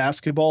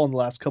basketball in the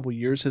last couple of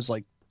years has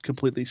like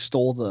completely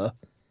stole the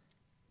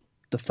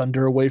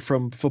thunder away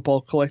from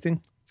football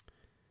collecting?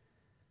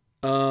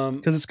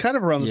 Because it's kind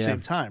of around the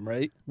same time,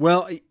 right?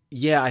 Well,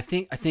 yeah, I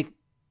think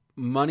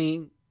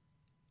money,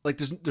 like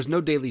there's no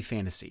daily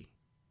fantasy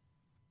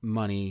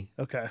money.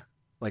 Okay.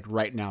 Like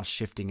right now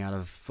shifting out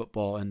of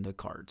football into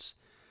cards.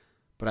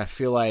 But I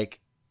feel like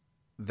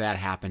that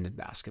happened in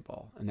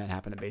basketball and that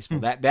happened in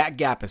baseball. That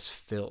gap is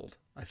filled.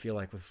 I feel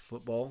like with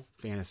football,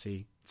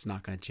 fantasy, it's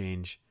not going to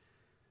change.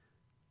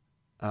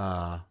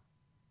 But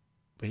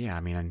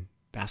yeah,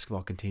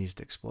 basketball continues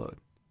to explode.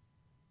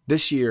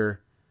 This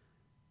year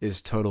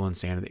is total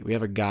insanity. We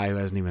have a guy who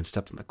hasn't even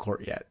stepped on the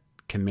court yet,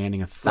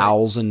 commanding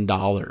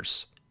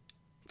 $1,000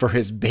 for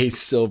his base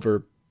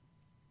silver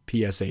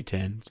PSA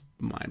 10. It's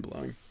mind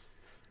blowing.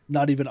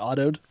 Not even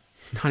autoed.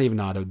 Not even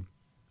autoed.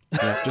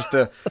 Yeah, just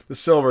the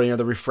silver,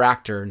 the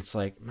refractor, and it's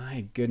like,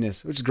 my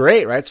goodness, which is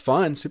great, right? It's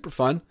fun, super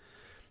fun.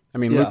 I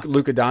mean,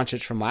 Luka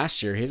Doncic from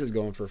last year, his is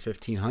going for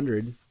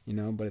 $1,500.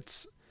 But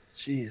it's.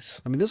 Jeez.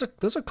 I mean,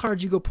 those are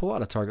cards you go pull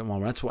out of Target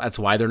Walmart. That's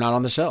why they're not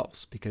on the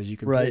shelves, because you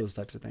can pull those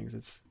types of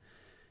things.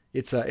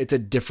 It's a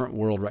different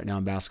world right now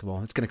in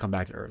basketball. It's going to come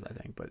back to earth, I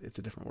think, but it's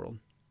a different world.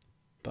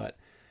 But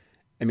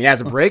I mean,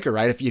 as a breaker,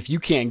 right? If you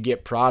can't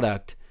get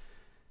product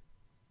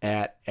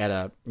at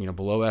a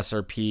below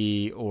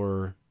SRP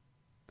or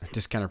a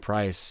discounted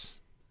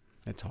price,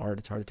 it's hard.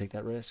 It's hard to take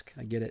that risk.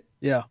 I get it.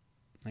 Yeah,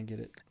 I get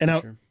it.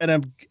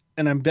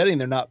 And I'm betting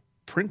they're not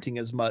printing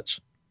as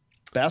much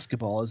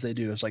basketball as they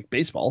do as like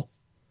baseball.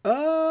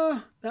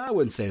 I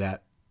wouldn't say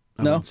that.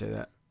 I No? wouldn't say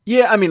that.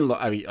 Yeah, I mean,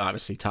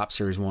 obviously, Top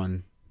Series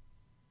 1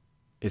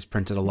 is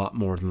printed a lot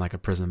more than like a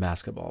Prism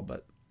basketball,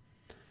 but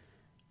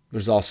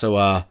there's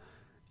also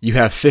you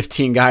have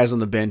 15 guys on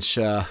the bench,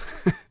 and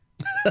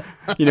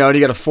you got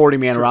a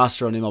 40-man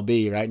roster on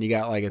MLB, right? And you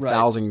got like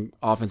 1,000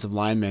 offensive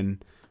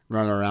linemen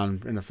running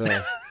around in the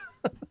field.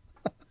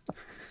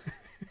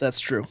 That's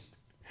true.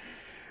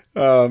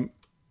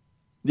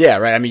 Yeah,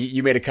 right. I mean,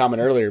 you made a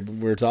comment earlier, we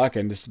were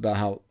talking just about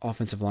how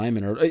offensive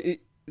linemen are.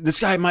 This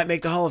guy might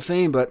make the Hall of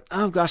Fame, but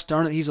oh gosh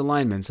darn it, he's a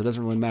lineman, so it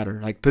doesn't really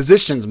matter. Like,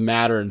 positions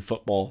matter in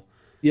football.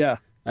 Yeah.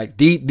 Like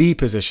the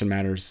position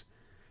matters,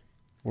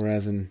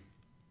 whereas in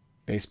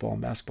baseball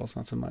and basketball, it's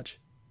not so much.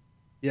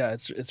 Yeah,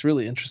 it's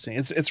really interesting.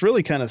 It's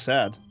really kind of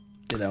sad,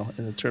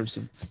 in terms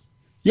of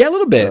a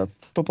little bit the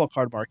football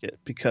card market,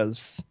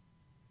 because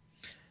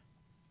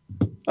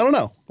I don't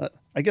know.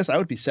 I guess I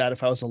would be sad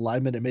if I was a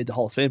lineman and made the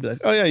Hall of Fame. Be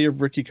like, oh yeah, your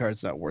rookie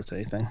card's not worth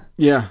anything.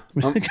 Yeah.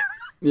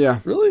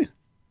 Yeah. Really?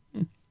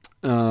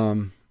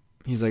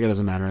 He's like, it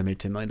doesn't matter. I made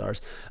 $10 million.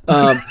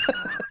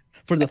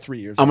 For the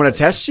 3 years. I'm going to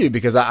test you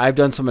because I've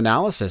done some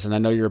analysis, and I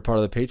know you're a part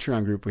of the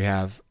Patreon group we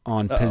have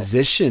on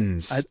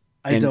positions.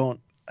 I don't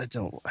read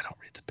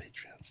the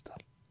Patreon stuff.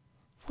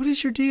 What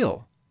is your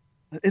deal?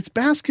 It's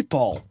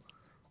basketball.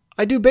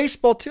 I do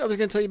baseball too. I was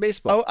going to tell you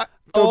baseball.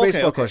 Throw a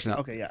baseball question out.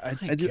 Okay, yeah. I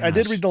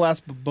did read the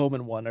last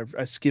Bowman one.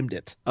 I skimmed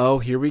it. Oh,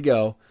 here we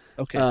go.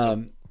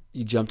 Okay.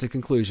 You jump to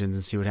conclusions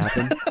and see what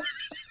happened.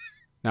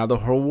 Now the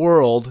whole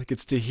world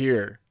gets to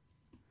hear.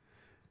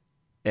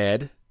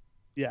 Ed.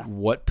 Yeah.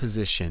 What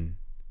position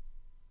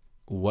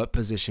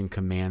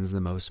commands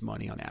the most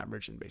money on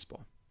average in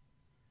baseball?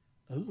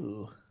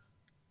 Ooh.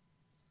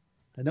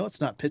 I know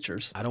it's not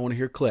pitchers. I don't want to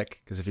hear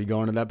click, because if you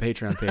go into that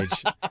Patreon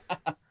page.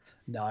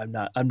 No, I'm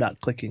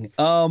not clicking.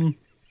 Gosh,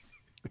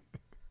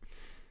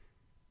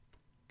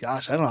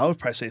 I don't know. I would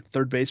probably say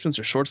third basemen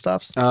or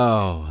shortstops.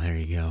 Oh, there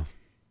you go.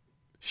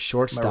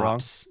 Shortstops. Am I wrong?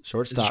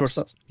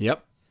 Shortstops.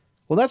 Yep.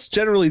 Well, that's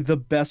generally the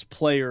best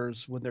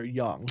players when they're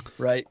young,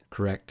 right?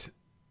 Correct.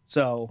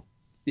 So,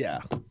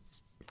 yeah.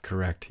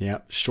 Correct.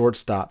 Yep.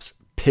 Shortstops.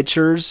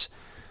 Pitchers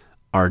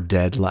are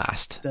dead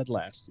last.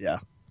 Yeah.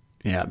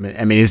 Yeah.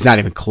 I mean, it's not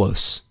even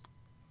close.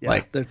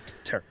 Yeah, they're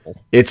terrible.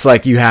 It's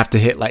like you have to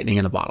hit lightning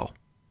in a bottle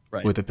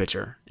with a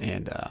pitcher,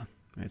 and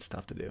it's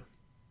tough to do.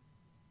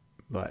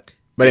 But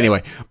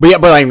anyway,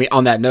 but I mean,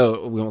 on that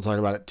note, we won't talk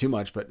about it too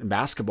much. But in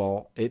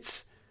basketball,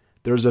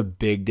 there's a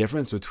big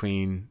difference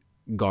between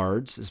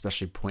guards,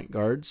 especially point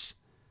guards,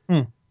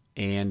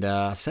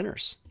 and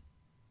centers.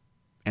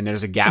 And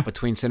there's a gap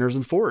between centers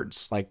and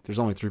forwards. Like, there's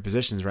only 3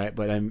 positions, right?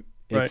 But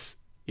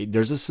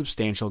there's a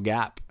substantial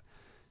gap.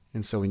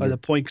 And so when are the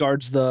point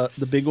guards the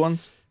big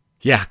ones?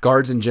 Yeah,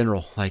 guards in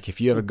general. Like,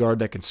 if you have a guard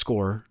that can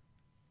score,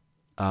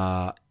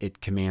 it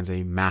commands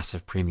a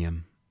massive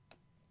premium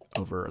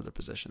over other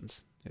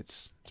positions.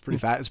 It's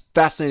pretty it's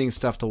fascinating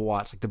stuff to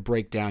watch. Like, the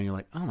breakdown, you're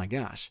like, oh my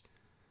gosh.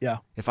 Yeah.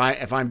 If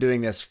I'm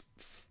doing this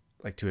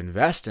like to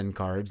invest in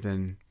cards,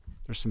 then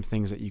there's some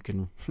things that you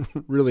can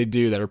really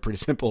do that are pretty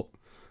simple.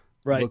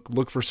 Right.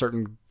 Look for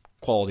certain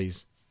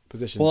qualities,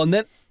 positions. Well,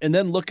 and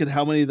then look at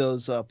how many of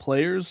those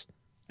players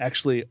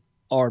actually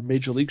are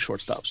major league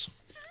shortstops.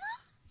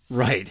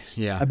 Right.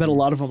 Yeah. I bet a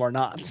lot of them are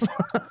not.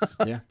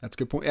 Yeah, that's a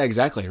good point. Yeah,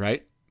 exactly.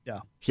 Right.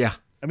 Yeah. Yeah.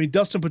 I mean,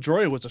 Dustin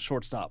Pedroia was a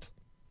shortstop.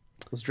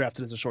 Was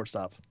drafted as a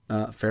shortstop.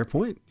 Fair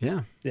point.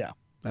 Yeah. Yeah.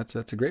 That's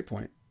a great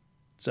point.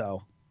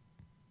 So.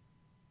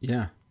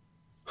 Yeah.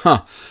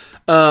 Huh.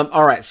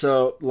 All right.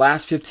 So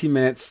last 15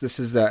 minutes. This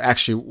is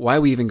actually why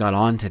we even got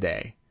on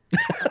today.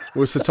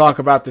 Was to talk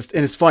about this,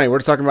 and it's funny. We're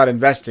talking about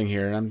investing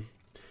here, and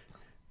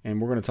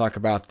we're going to talk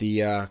about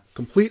the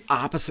complete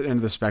opposite end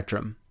of the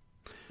spectrum.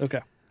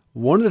 Okay.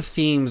 One of the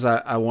themes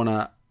I want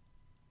to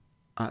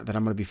that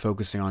I'm going to be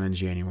focusing on in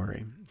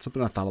January,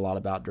 something I thought a lot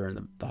about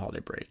during the holiday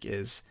break,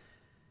 is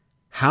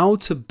how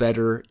to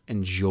better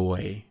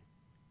enjoy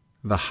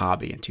the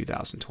hobby in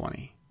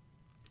 2020.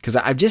 Because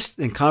I've just,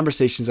 in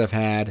conversations I've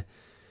had,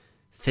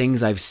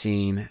 things I've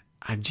seen,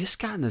 I've just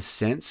gotten the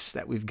sense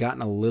that we've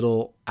gotten a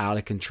little out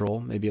of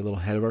control, maybe a little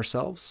ahead of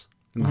ourselves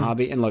in the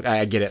hobby. And look,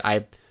 I get it.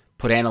 I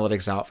put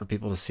analytics out for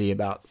people to see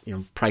about,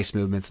 price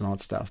movements and all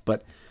that stuff.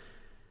 But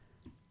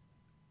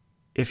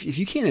if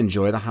you can't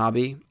enjoy the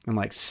hobby and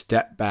like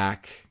step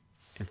back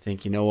and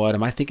think, you know what,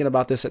 am I thinking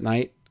about this at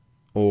night?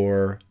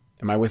 Or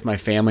am I with my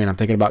family and I'm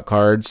thinking about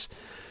cards?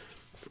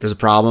 There's a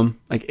problem.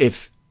 Like,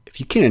 if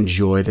you can't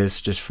enjoy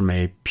this just from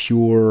a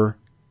pure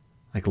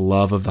like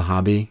love of the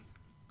hobby,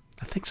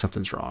 I think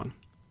something's wrong.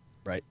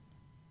 Right.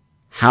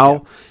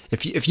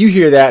 If you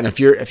hear that, and if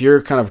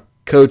you're kind of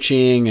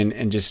coaching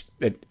and just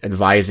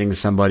advising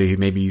somebody who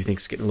maybe you think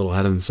is getting a little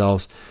ahead of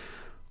themselves,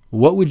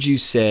 what would you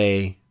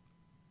say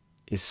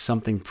is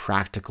something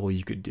practical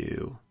you could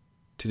do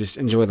to just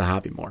enjoy the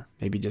hobby more?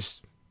 Maybe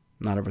just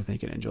not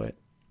overthink it, enjoy it.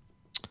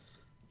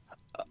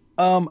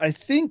 I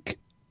think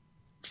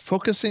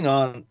focusing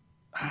on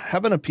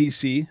having a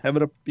PC,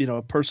 having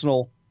a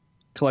personal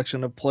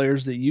collection of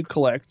players that you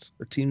collect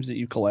or teams that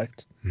you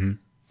collect,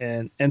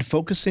 and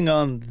focusing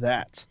on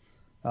that.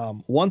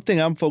 One thing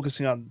I'm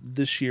focusing on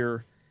this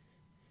year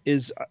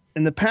is,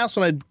 in the past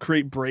when I'd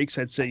create breaks,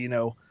 I'd say,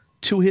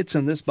 2 hits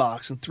in this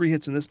box and 3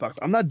 hits in this box.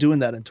 I'm not doing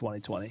that in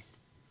 2020.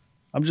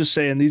 I'm just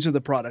saying these are the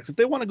products. If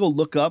they want to go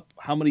look up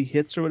how many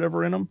hits or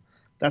whatever in them,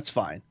 that's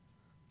fine.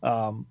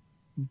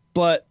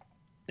 But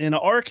in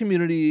our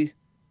community,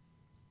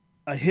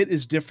 a hit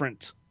is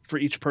different for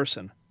each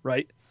person,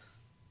 right?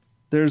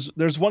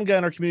 There's one guy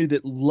in our community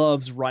that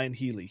loves Ryan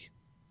Healy,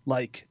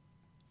 like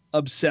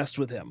obsessed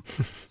with him.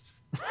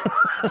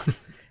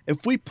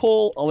 If we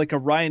pull like a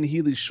Ryan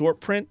Healy short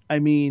print, I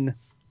mean,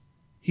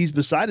 he's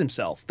beside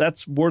himself.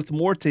 That's worth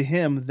more to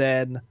him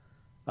than,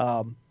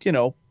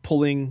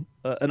 pulling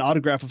an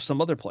autograph of some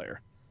other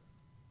player.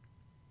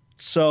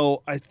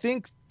 So I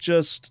think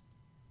just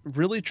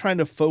really trying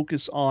to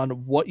focus on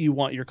what you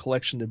want your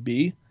collection to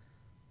be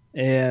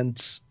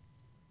and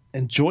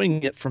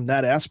enjoying it from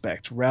that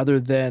aspect, rather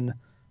than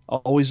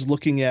always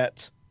looking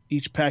at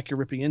each pack you're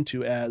ripping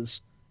into as,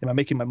 am I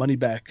making my money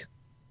back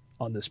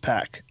on this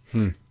pack?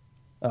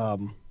 I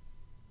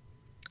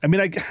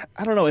mean, I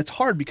don't know. It's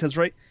hard because,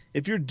 right,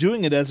 if you're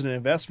doing it as an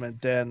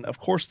investment, then of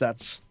course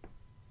that's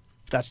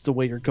the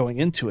way you're going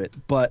into it.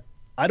 But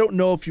I don't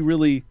know if you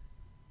really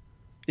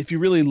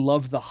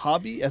love the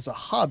hobby as a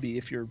hobby,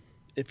 if you're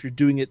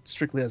doing it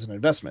strictly as an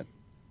investment.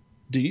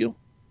 Do you?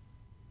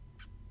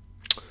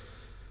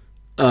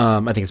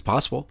 I think it's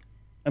possible.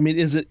 I mean,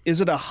 is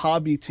it a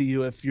hobby to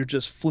you if you're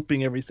just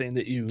flipping everything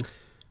that you?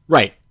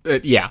 Right.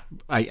 Yeah.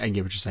 I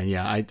get what you're saying.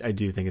 Yeah. I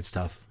do think it's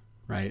tough.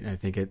 Right. I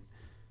think it.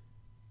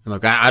 And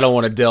look, I don't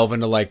want to delve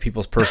into like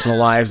people's personal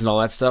lives and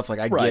all that stuff. Like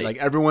I get, like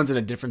everyone's in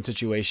a different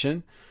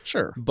situation.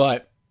 Sure.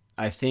 But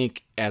I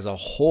think as a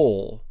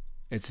whole,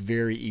 it's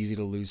very easy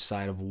to lose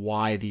sight of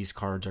why these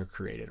cards are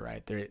created.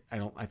 Right.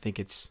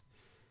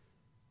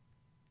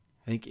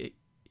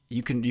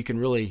 You can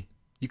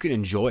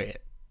enjoy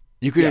it.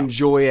 You can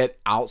enjoy it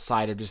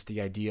outside of just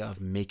the idea of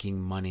making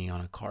money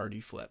on a card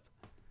you flip.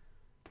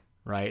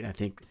 Right. And I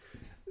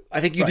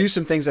think you do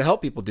some things that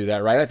help people do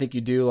that. Right. I think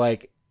you do,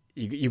 like,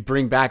 you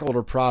bring back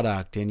older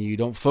product and you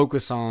don't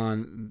focus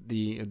on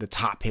the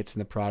top hits in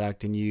the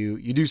product, and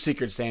you do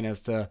Secret Santas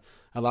to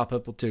allow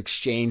people to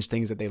exchange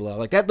things that they love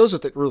like that. Those are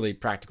the really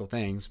practical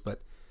things.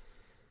 But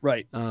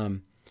right.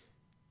 When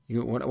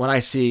I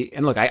see,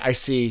 and look, I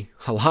see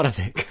a lot of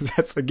it because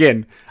that's,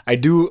 again, I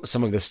do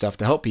some of this stuff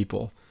to help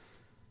people,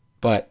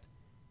 but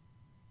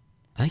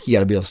I think you got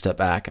to be able to step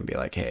back and be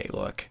like, hey,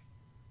 look,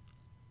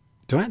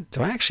 do I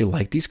actually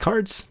like these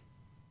cards?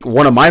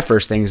 One of my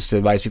first things to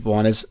advise people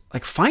on is,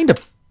 like, find a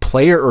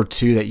player or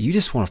two that you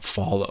just want to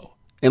follow.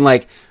 And,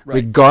 like,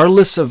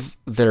 regardless of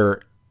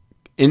their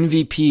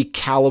MVP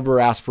caliber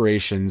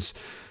aspirations,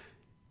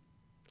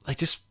 like,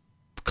 just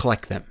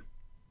collect them.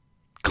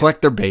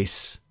 Collect their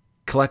base.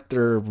 Collect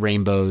their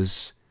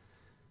rainbows.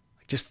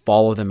 Like, just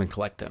follow them and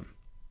collect them.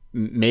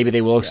 Maybe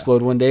they will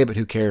explode one day, but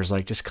who cares?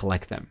 Like, just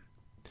collect them.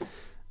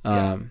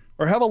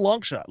 Or have a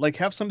long shot. Like,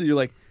 have somebody you're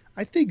like,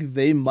 I think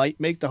they might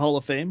make the Hall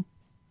of Fame,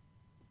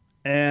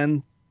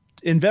 and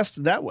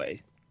invest that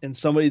way in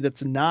somebody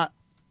that's not,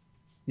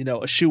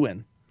 a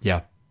shoo-in.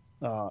 Yeah.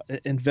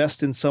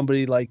 Invest in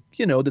somebody like,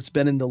 that's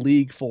been in the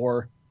league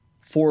for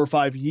 4 or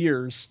 5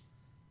 years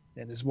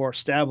and is more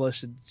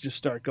established, and just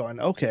start going,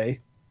 okay,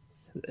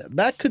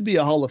 that could be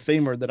a Hall of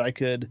Famer that I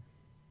could,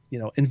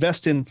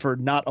 invest in for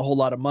not a whole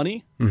lot of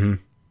money, and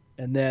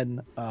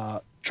then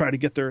try to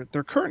get their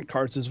current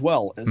cards as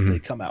well as they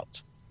come out.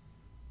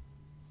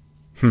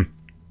 I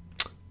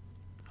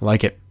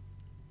like it.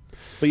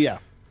 But yeah,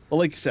 well,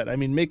 like you said, I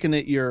mean, making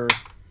it your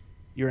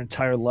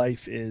entire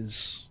life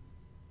is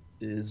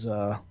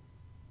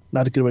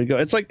not a good way to go.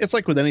 It's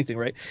like with anything,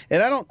 right?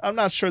 And I'm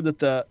not sure that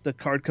the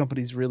card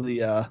companies really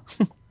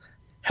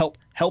help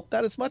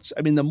that as much.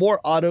 I mean, the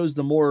more autos,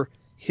 the more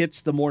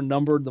hits, the more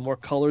numbered, the more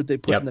colored they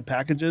put in the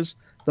packages,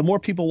 the more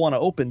people want to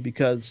open,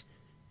 because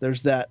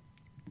there's that,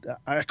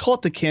 I call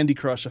it the Candy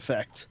Crush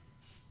effect.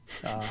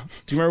 Do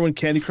you remember when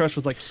Candy Crush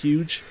was like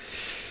huge?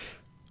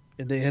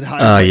 And they had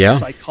hired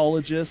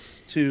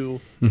psychologists to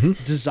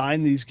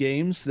design these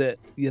games that,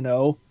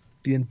 the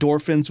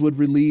endorphins would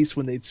release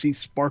when they'd see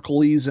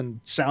sparklies and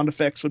sound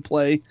effects would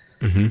play.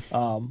 It's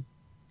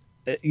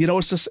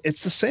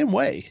the same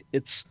way.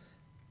 It's,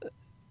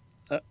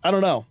 I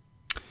don't know.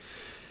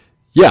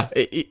 Yeah.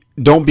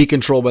 Don't be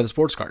controlled by the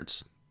sports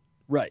cards.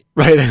 Right.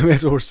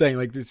 That's what we're saying.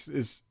 Like, this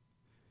is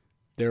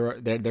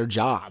their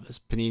job as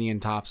Panini and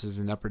Topps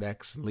and Upper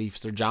Decks and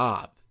Leafs. Their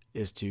job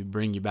is to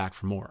bring you back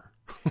for more.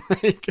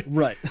 Like,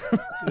 Right.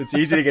 it's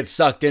easy to get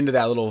sucked into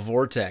that little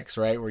vortex,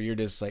 right? Where you're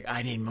just like,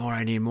 I need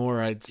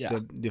more. It's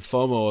the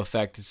FOMO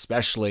effect,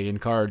 especially in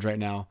cards right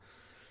now.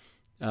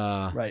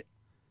 Right.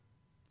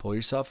 Pull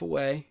yourself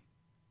away,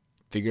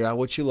 figure out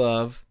what you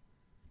love,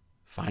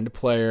 find a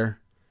player.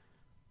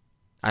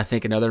 I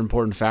think another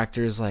important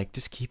factor is like,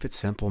 just keep it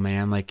simple,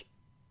 man. Like,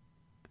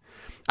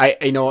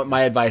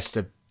 my advice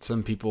to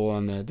some people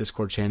on the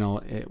Discord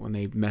channel, when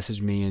they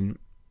message me and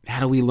how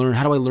do I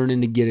learn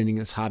into getting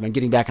this hobby? I'm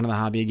getting back into the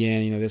hobby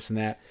again, this and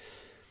that.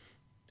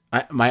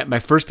 My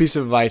first piece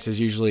of advice is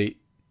usually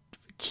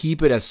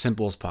keep it as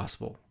simple as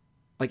possible.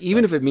 Like,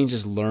 even if it means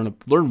just learn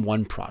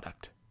one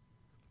product,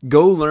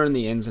 go learn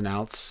the ins and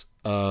outs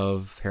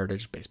of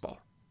heritage baseball,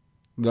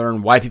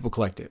 learn why people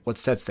collect it, what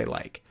sets they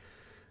like,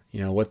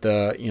 what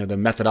the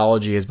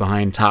methodology is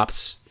behind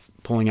Topps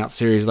pulling out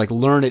series. Like,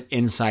 learn it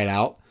inside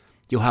out.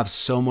 You'll have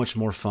so much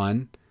more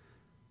fun,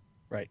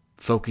 right?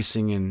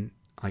 Focusing in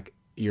like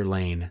your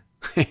lane,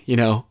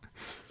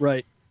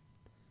 Right.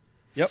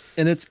 Yep.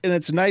 And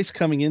it's nice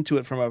coming into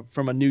it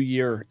from a new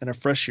year and a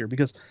fresh year,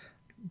 because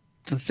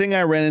the thing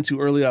I ran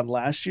into early on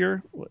last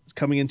year,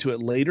 coming into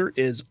it later,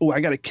 is, I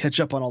got to catch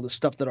up on all this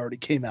stuff that already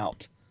came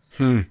out.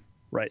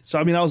 Right. So,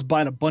 I was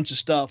buying a bunch of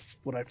stuff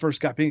when I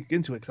first got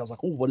into it, because I was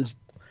like, what is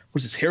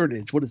this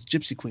Heritage? What is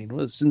Gypsy Queen?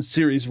 What is in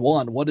Series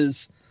 1?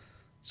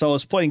 So I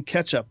was playing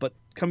catch up, but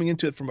coming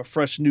into it from a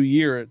fresh new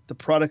year, the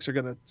products are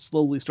going to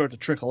slowly start to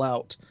trickle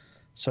out.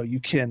 So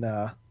you can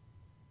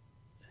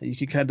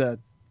kind of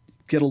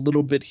get a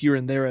little bit here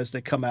and there as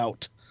they come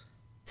out.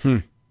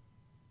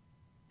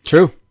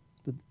 True.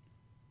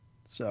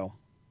 So,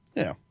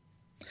 yeah.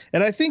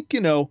 And I think,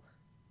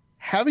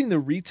 having the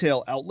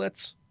retail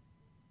outlets,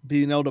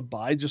 being able to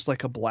buy just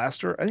like a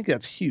blaster, I think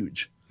that's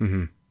huge.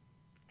 Mm-hmm.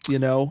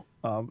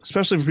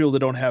 Especially for people that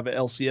don't have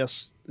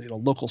LCS,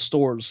 local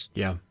stores.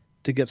 Yeah.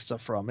 To get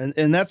stuff from.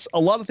 And that's a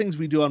lot of things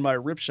we do on my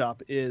rip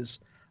shop. Is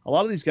a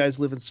lot of these guys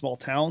live in small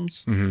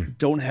towns,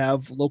 don't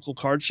have local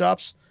card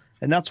shops.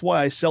 And that's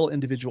why I sell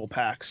individual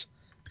packs,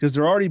 because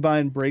they're already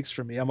buying breaks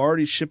from me. I'm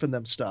already shipping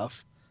them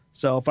stuff.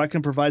 So if I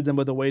can provide them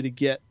with a way to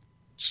get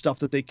stuff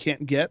that they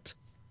can't get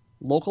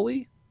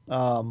locally,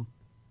 as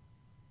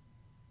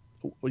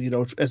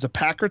a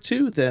pack or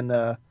two, then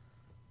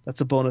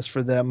that's a bonus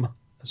for them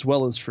as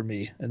well as for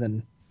me. And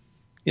then,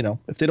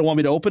 if they don't want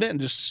me to open it and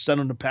just send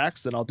them to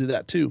packs, then I'll do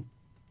that too.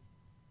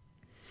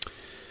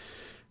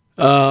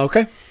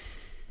 Okay.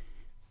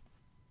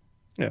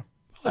 Yeah.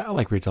 I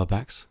like retail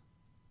packs.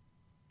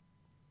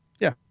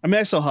 Yeah.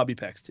 I sell hobby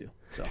packs too.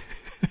 So.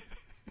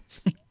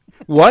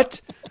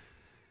 What?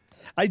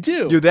 I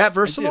do. You're that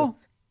versatile?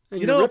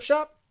 In your rip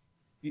shop?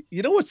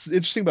 You know what's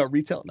interesting about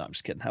retail? No, I'm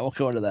just kidding. I won't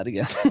go into that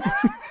again.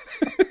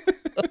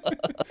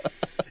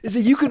 Is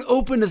that you can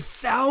open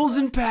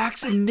 1,000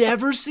 packs and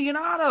never see an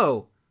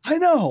auto. I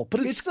know,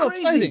 but it's so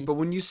crazy. Exciting. But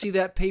when you see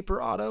that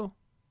paper auto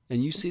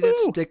and you see that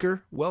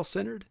sticker well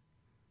centered,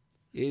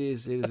 it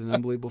is an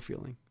unbelievable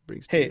feeling.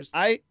 Brings tears.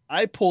 Hey,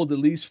 I pulled at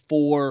least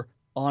 4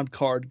 on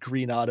card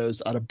green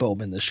autos out of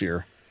Bowman this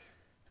year.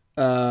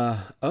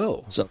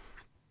 So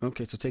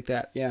okay, so take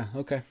that. Yeah,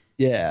 okay.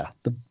 Yeah,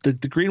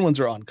 the green ones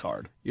are on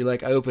card. You're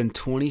like, I opened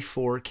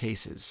 24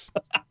 cases.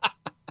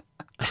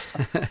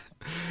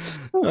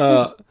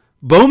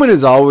 Bowman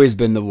has always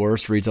been the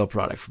worst retail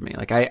product for me.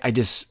 Like I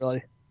just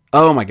really.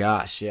 Oh my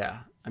gosh, yeah.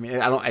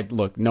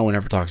 Look, no one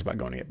ever talks about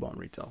going to get Bowman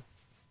retail.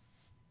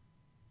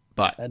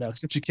 But I know,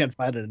 except you can't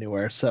find it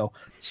anywhere. So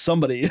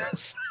somebody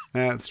is.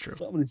 That's true.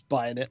 Somebody's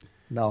buying it.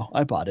 No,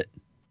 I bought it.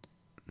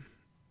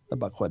 I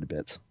bought quite a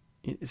bit.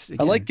 Again,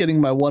 I like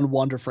getting my one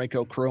Wander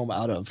Franco Chrome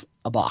out of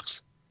a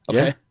box.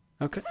 Okay.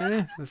 Yeah. Okay.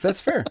 Yeah,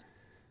 that's fair.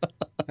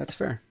 That's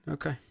fair.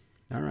 Okay.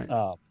 All right.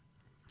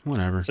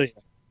 Whatever. So yeah.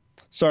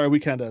 Sorry,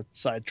 we kind of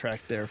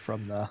sidetracked there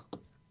from the.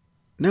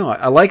 No,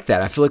 I like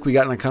that. I feel like we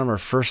got in kind of our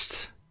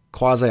first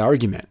quasi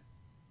argument.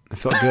 I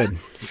felt good. It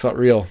felt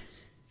real.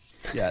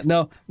 Yeah.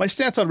 No, my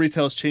stance on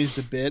retail has changed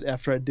a bit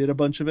after I did a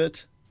bunch of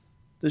it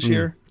this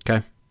year.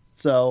 Okay.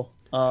 So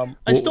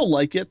I still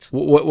like it.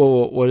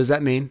 What does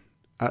that mean?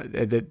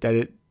 That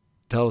it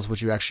tell us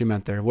what you actually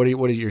meant there. What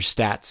did your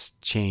stats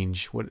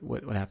change?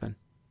 What happened?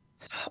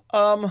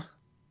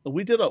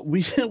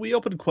 We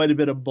opened quite a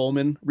bit of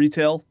Bowman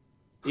retail,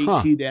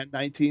 18 and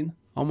 19.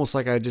 Almost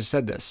like I just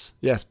said this.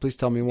 Yes, please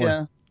tell me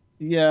more.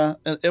 Yeah.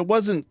 It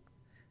wasn't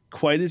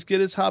quite as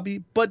good as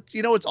Hobby, but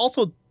it's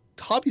also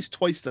Hobby's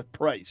twice the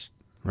price.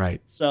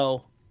 Right.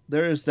 So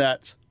there is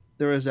that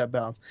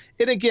balance.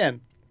 And again,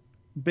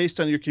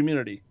 based on your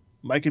community,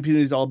 my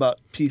community is all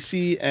about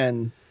PC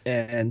and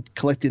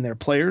collecting their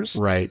players.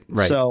 Right.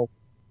 So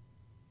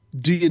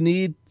do you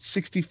need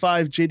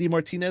 65 JD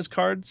Martinez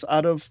cards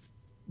out of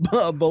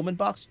a Bowman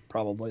box?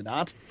 Probably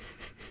not,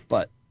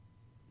 but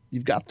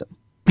you've got them.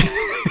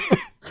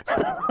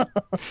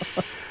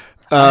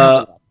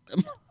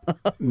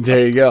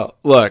 There you go.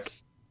 Look,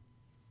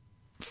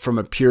 from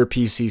a pure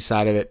PC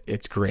side of it,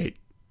 it's great.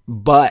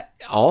 But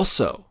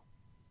also,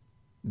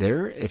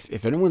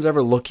 if anyone's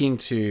ever looking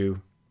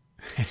to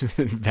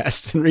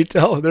invest in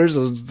retail, there's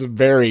a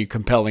very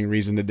compelling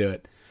reason to do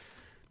it.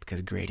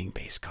 because grading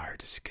base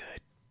cards is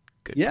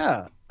good.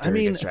 Yeah.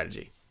 Very good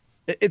strategy.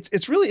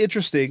 It's really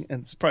interesting,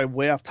 and it's probably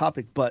way off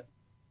topic, but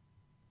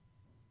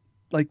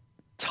like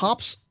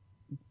Topps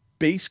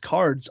base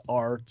cards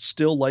are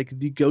still like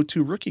the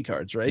go-to rookie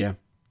cards, right? Yeah.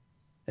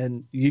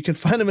 And you can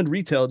find them in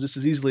retail just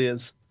as easily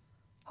as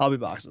hobby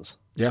boxes.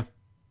 Yeah.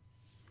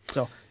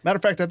 So, matter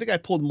of fact, I think I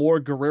pulled more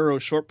Guerrero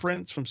short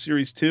prints from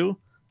Series 2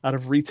 out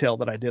of retail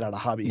than I did out of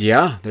hobby.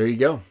 Yeah, there you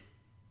go.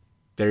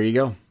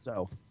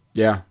 So,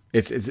 yeah,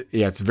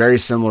 it's very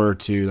similar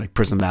to like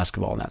Prism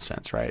basketball in that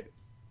sense, right?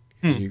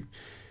 You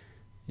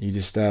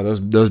just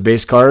those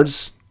base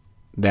cards,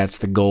 that's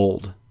the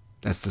gold.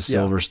 That's the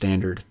silver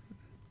standard.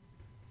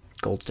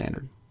 Gold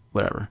standard.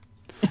 Whatever.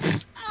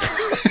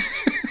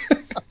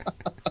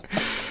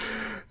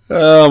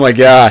 Oh my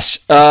gosh.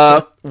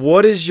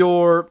 What is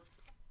your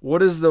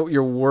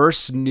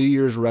worst New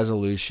Year's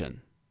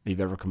resolution you've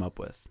ever come up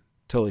with?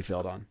 Totally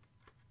failed on.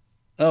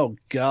 Oh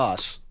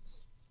gosh.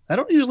 I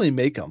don't usually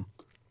make them.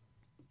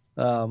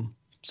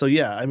 So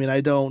yeah, I mean, I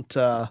don't,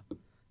 I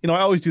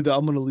always do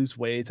I'm going to lose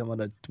weight. I'm going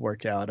to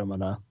work out. I'm going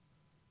to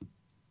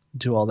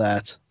do all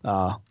that.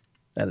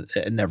 And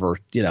it never,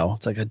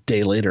 it's like a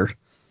day later. I'm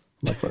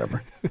like,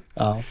 whatever.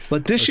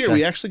 But this year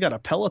we actually got a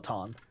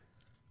Peloton.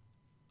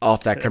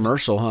 Off that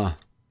commercial, huh?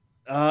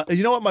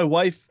 You know what? My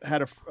wife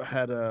had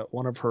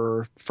one of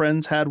her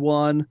friends had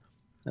one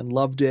and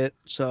loved it.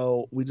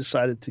 So we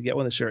decided to get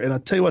one this year. And I'll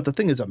tell you what, the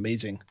thing is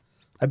amazing.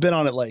 I've been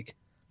on it like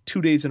 2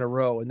 days in a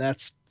row, and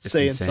that's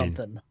saying insane.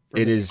 something.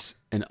 It is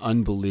an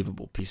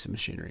unbelievable piece of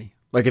machinery.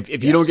 Like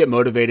if you don't get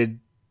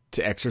motivated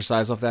to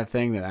exercise off that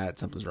thing, then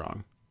something's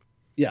wrong.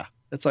 Yeah.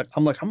 It's like,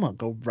 I'm going to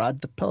go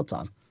ride the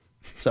Peloton.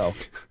 So,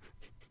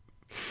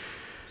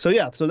 so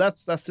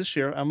that's this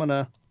year. I'm going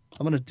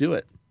to do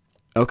it.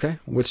 Okay.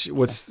 What's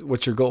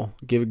your goal?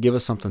 Give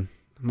us something.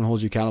 I'm going to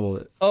hold you accountable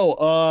to it.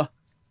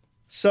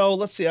 So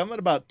let's see. I'm at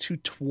about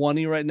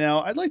 220 right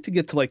now. I'd like to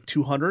get to like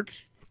 200. Okay.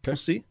 We'll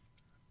see.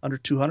 Under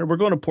 200. We're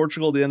going to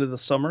Portugal at the end of the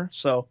summer.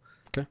 So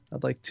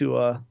I'd like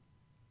to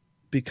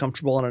be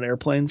comfortable on an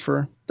airplane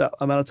for that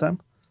amount of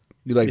time.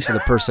 You like for the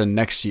person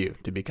next to you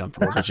to be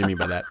comfortable. What do you mean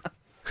by that?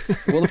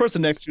 Well, the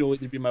person next to me will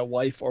either be my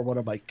wife or one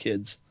of my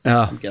kids.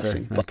 I'm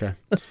guessing. Okay.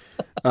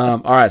 All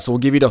right. So we'll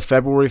give you till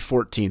February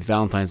 14th,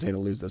 Valentine's Day, to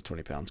lose those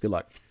 20 pounds. Good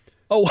luck.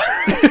 Oh,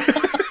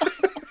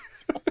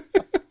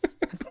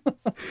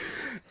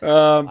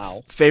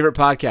 wow. Favorite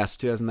podcast of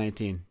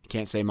 2019? You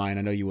can't say mine.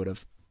 I know you would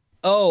have.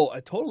 Oh,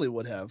 I totally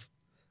would have.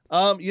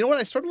 You know what?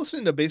 I started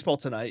listening to Baseball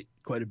Tonight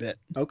quite a bit.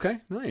 Okay.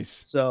 Nice.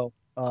 So,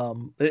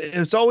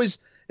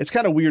 it's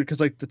kind of weird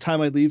because like the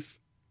time I leave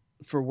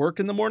for work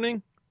in the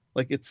morning,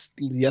 like it's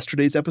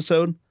yesterday's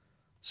episode.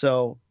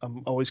 So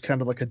I'm always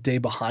kind of like a day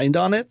behind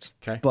on it.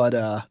 Okay. But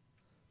I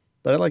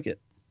like it.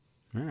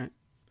 All right.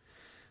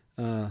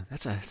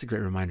 That's a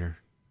great reminder.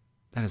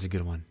 That is a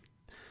good one.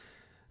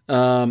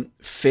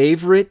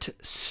 Favorite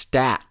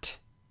stat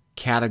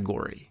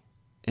category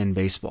in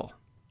baseball?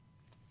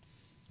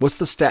 What's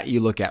the stat you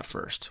look at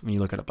first when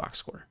you look at a box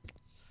score?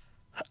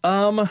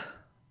 I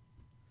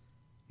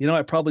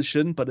probably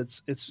shouldn't, but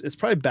it's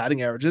probably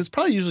batting average. It's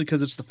probably usually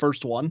because it's the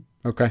first one.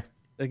 Okay.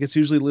 Like it's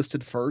usually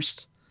listed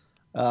first.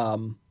 But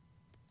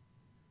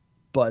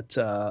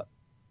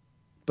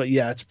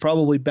yeah, it's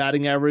probably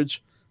batting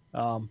average.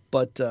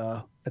 But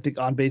I think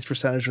on base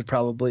percentage would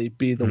probably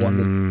be the one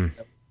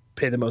that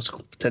pay the most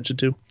attention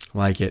to. I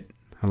like it.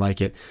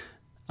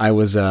 I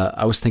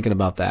was thinking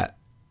about that,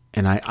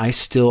 and I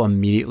still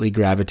immediately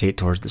gravitate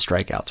towards the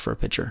strikeouts for a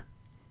pitcher.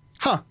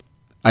 Huh.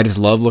 I just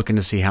love looking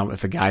to see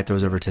if a guy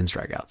throws over 10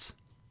 strikeouts.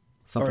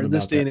 Or in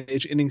this day and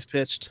age, innings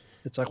pitched.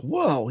 It's like,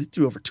 whoa, he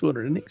threw over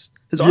 200 innings.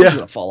 His arm's going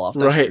to fall off.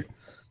 Right. Year.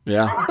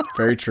 Yeah,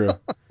 very true.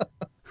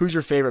 Who's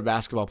your favorite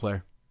basketball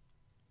player?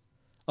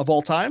 Of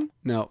all time?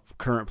 No,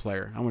 current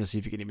player. I want to see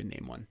if you can even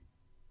name one.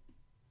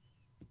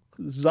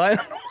 Zion.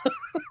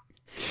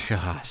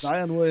 Gosh.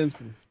 Zion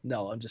Williamson.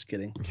 No, I'm just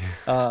kidding.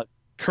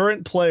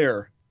 Current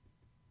player.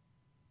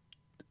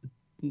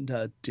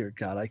 Dear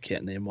God, I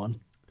can't name one.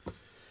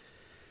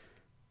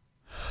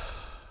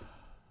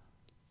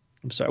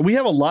 I'm sorry. We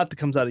have a lot that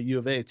comes out of U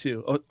of A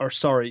too.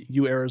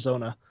 U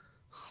Arizona.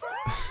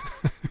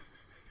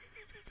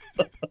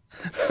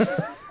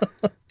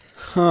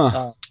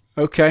 Huh.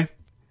 Okay.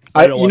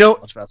 I don't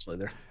watch much basketball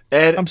either.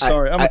 Ed, I'm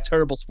sorry. I'm a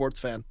terrible sports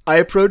fan. I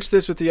approach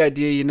this with the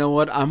idea, you know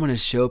what? I'm going to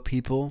show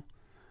people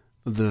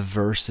the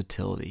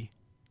versatility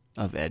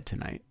of Ed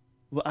tonight.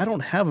 Well, I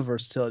don't have a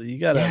versatility. You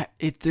got to.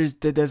 Yeah,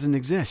 that doesn't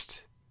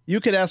exist. You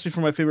could ask me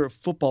for my favorite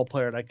football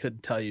player, and I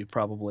couldn't tell you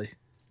probably.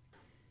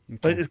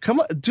 Okay. But come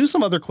on, do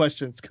some other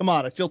questions. Come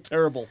on, I feel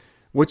terrible.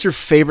 What's your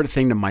favorite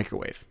thing to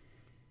microwave?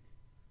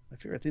 My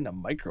favorite thing to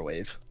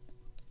microwave?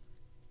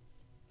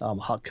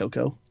 Hot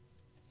cocoa.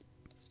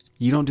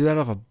 You don't do that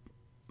off a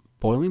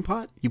boiling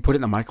pot? You put it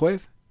in the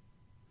microwave?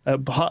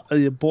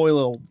 You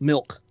boil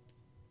milk,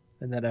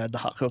 and then add the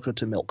hot cocoa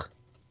to milk.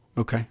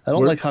 Okay. I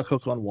don't like hot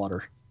cocoa on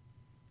water.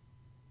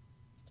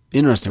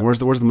 Interesting. Where's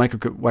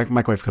the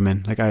microwave come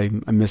in? Like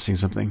I'm missing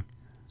something.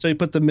 So you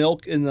put the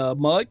milk in the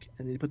mug,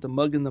 and then you put the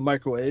mug in the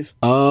microwave.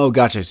 Oh,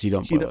 gotcha. So you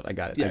don't boil up, it. I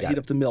got it. Yeah, I got heat it.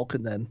 up the milk,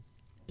 and then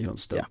You don't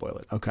stove boil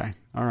it. Okay.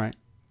 All right.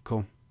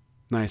 Cool.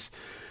 Nice.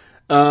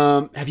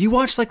 Have you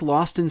watched like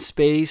Lost in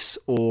Space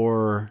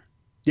or?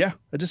 Yeah,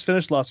 I just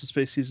finished Lost in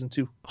Space season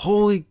 2.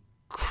 Holy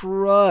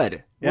crud!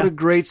 What Yeah. a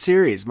great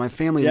series. My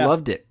family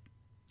loved it.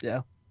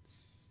 Yeah,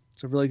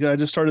 it's a really good. I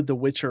just started The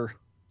Witcher.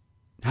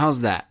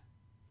 How's that?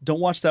 Don't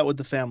watch that with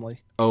the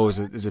family. Oh, is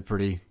it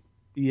pretty?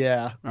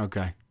 Yeah.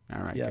 Okay.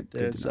 All right. Yeah. Good to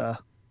There's know.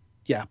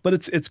 yeah, but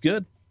it's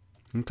good.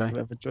 Okay.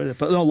 I've enjoyed it.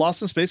 But no,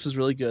 Lost in Space is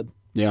really good.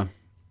 Yeah.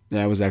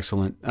 Yeah, it was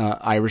excellent.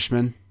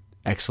 Irishman,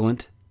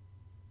 excellent.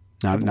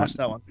 Haven't watched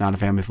that one. Not a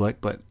family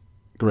flick, but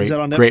great. Is that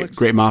on great, Netflix?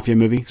 great mafia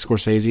movie.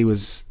 Scorsese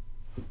was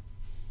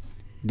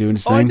doing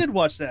his Oh, I thing. did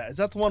watch that. Is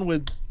that the one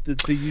with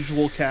the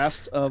usual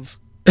cast of?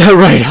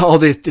 Right. All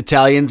the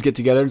Italians get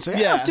together and say,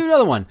 Yeah. let's do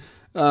another one.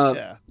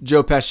 Yeah.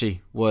 Joe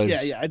Pesci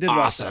was Yeah, I did watch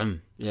that.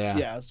 awesome. Yeah.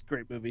 Yeah, it's a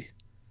great movie.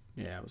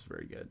 Yeah, it was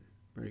very good.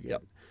 Very good.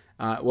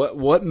 Yep.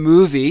 What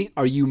movie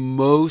are you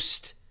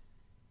most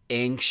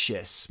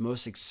anxious,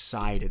 most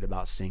excited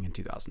about seeing in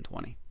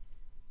 2020?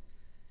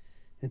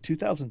 In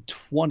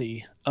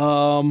 2020,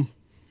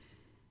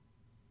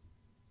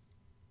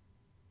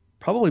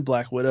 probably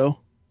Black Widow.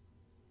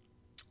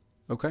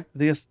 Okay. I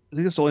think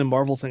it's the only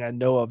Marvel thing I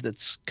know of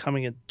that's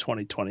coming in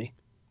 2020.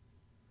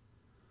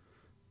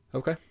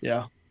 Okay.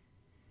 Yeah.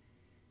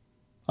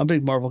 I'm a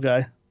big Marvel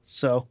guy,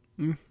 so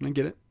I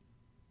get it.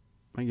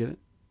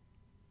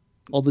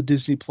 all the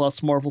Disney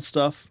Plus Marvel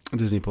stuff.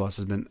 Disney Plus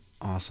has been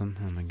awesome.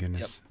 Oh my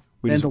goodness.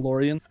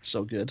 Mandalorian,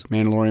 so good.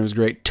 Mandalorian was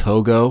great.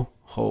 Togo,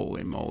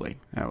 holy moly,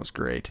 that was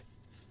great.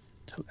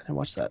 I didn't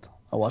watch that.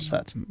 I'll watch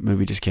that.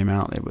 Movie just came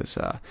out. It was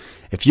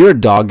if you're a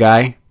dog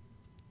guy,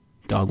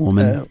 dog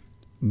woman,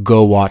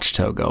 go watch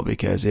Togo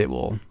because it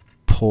will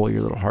pull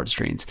your little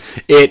heartstrings.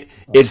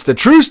 It's the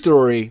true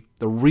story,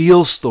 the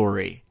real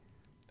story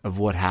of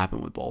what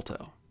happened with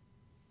Balto.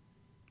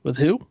 With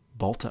who?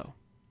 Balto.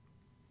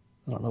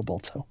 I don't know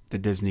Balto. The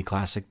Disney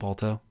classic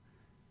Balto.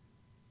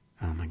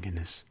 Oh my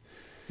goodness.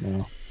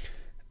 No.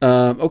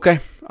 Okay.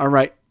 All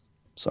right.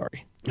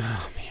 Sorry.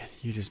 Oh man,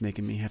 you're just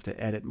making me have to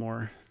edit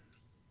more.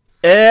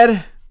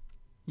 Ed,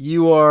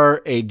 you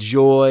are a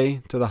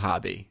joy to the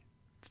hobby.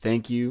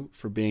 Thank you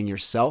for being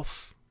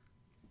yourself.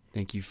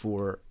 Thank you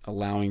for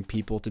allowing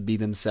people to be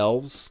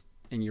themselves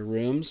in your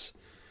rooms.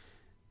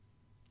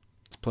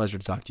 It's a pleasure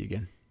to talk to you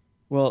again.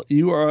 Well,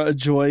 you are a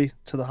joy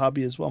to the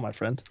hobby as well, my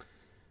friend.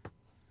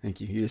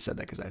 Thank you. You just said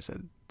that because I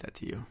said that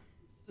to you.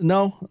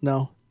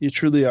 No, you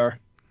truly are.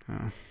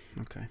 Oh,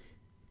 okay.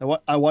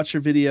 I watch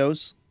your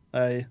videos.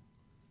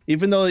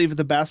 Even though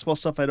the basketball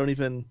stuff I don't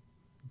even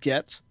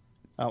get,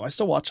 I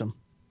still watch them.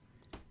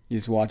 You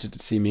just watch it to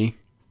see me?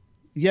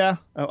 Yeah,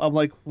 I'm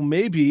like, well,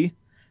 maybe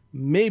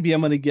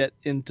I'm gonna get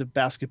into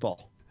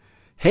basketball.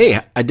 Hey,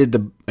 I did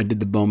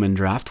the Bowman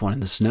draft one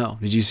in the snow.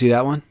 Did you see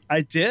that one?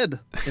 I did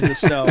in the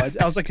snow.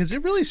 I was like, is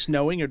it really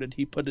snowing or did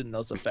he put in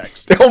those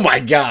effects? Oh my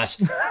gosh.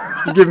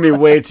 You're giving me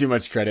way too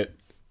much credit.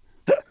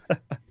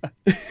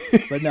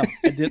 But no,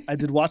 I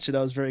did watch it.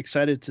 I was very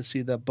excited to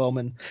see the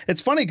Bowman.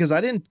 It's funny because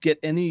I didn't get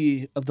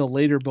any of the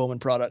later Bowman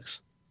products,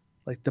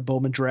 like the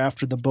Bowman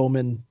draft or the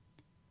Bowman,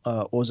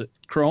 what was it,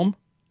 Chrome?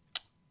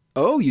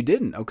 Oh, you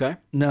didn't? Okay.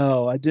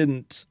 No, I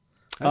didn't.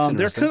 That's They're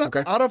interesting. kind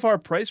of out of our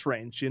price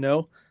range,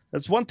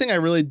 That's one thing I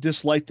really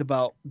disliked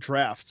about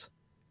draft.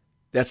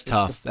 That's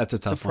tough. That's a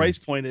tough The one. price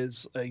point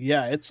is,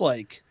 it's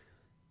like,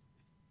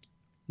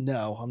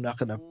 no, I'm not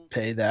going to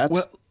pay that.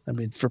 Well, I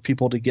mean, for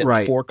people to get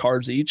right. 4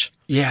 cards each.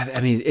 Yeah,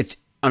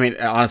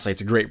 honestly,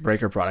 it's a great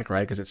breaker product,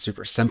 right? Because it's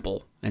super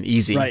simple and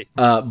easy. Right.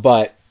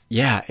 But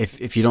yeah,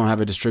 if you don't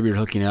have a distributor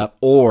hooking up,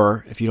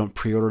 or if you don't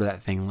pre-order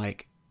that thing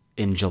like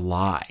in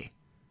July,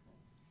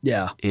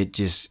 Yeah. it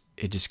just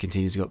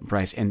continues to go up in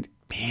price. And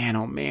man,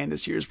 oh man,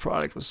 this year's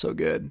product was so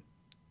good,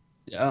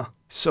 Yeah.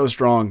 so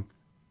strong.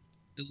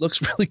 It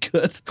looks really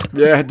good.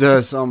 Yeah, it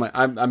does. Oh my,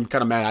 I'm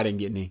kind of mad I didn't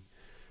get any.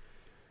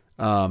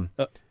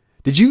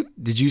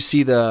 Did you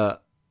see the?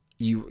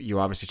 You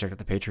obviously checked out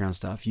the Patreon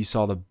stuff. You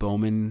saw the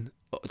Bowman,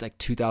 like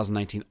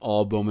 2019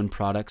 all Bowman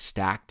products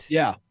stacked.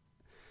 Yeah,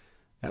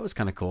 That was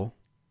kind of cool.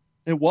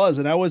 it was,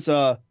 and I was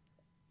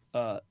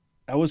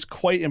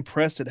quite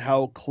impressed at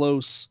how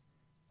close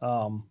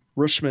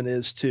Rushman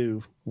is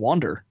to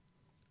Wander.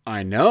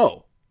 I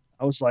know.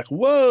 I was like,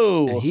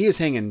 whoa. And he's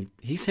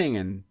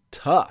hanging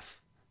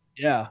tough.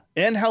 Yeah,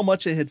 and how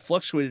much it had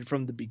fluctuated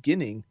from the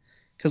beginning,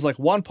 because like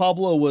Juan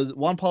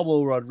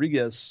Pablo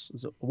Rodriguez,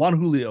 is it Juan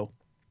Julio?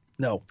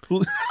 No,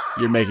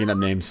 You're making up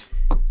names.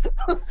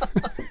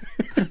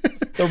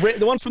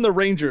 the one from the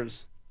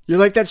Rangers. You're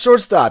like that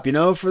shortstop,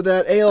 for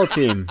that AL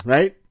team,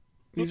 right?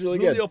 He's really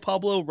Julio good.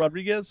 Pablo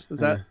Rodriguez, is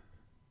that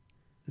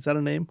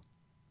a name?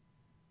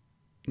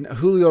 No,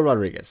 Julio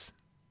Rodriguez.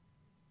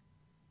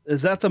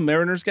 Is that the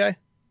Mariners guy?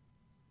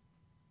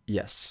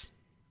 Yes.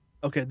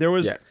 Okay, there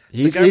was. Yeah. the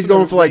He's guy from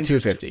going the for like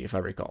Rangers. 250, if I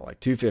recall, like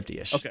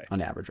 250-ish Okay.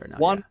 on average right now.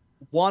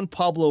 Juan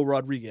Pablo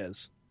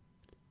Rodriguez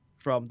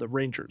from the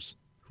Rangers.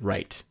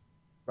 Right.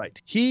 Right.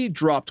 He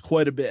dropped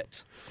quite a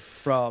bit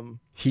from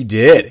He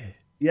did.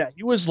 Yeah,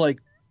 he was like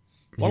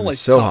one of like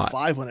so top hot.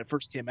 5 when it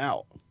first came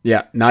out.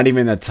 Yeah, not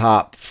even the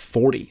top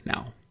 40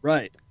 now.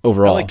 Right.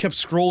 Overall. I like kept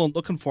scrolling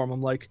looking for him.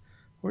 I'm like,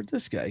 where'd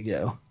this guy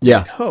go? Yeah.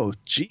 Like, oh,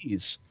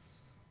 geez.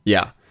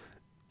 Yeah.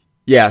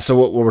 Yeah, so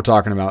what we're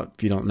talking about,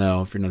 if you don't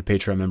know, if you're not a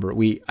Patreon member,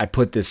 I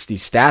put these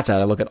stats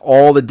out. I look at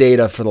all the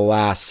data for the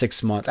last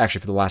 6 months,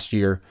 actually for the last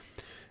year,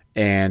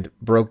 and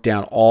broke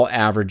down all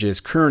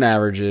averages, current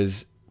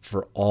averages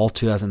for all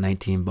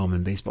 2019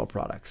 Bowman baseball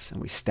products,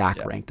 and we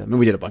stack ranked them. And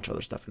we did a bunch of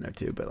other stuff in there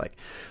too, but like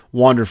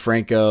Wander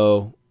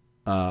Franco,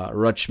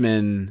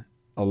 Rutschman,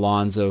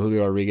 Alonso,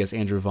 Julio Rodriguez,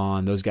 Andrew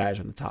Vaughn, those guys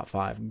are in the top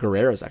 5.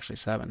 Guerrero's actually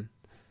 7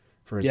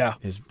 for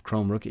his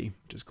Chrome rookie,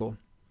 which is cool.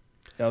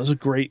 Yeah, it's a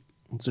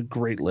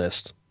great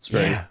list. It's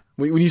very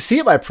When you see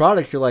it by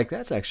product, you're like,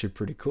 that's actually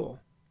pretty cool.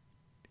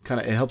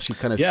 It helps you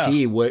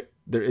see what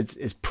there.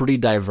 It's pretty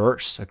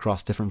diverse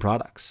across different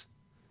products.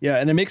 Yeah,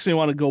 and it makes me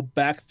want to go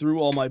back through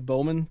all my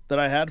Bowman that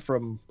I had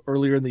from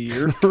earlier in the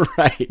year.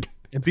 Right.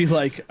 And be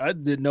like, I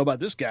didn't know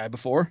about this guy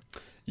before.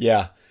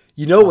 Yeah.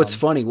 You know what's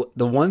funny?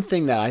 The one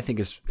thing that I think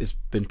has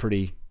been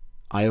pretty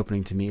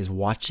eye-opening to me is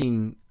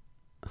watching,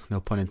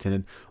 no pun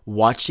intended,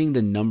 watching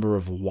the number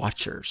of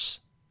watchers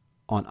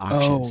on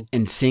auctions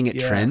and seeing it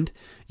trend.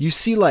 You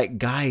see like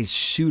guys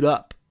shoot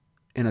up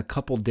in a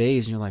couple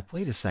days and you're like,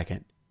 wait a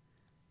second.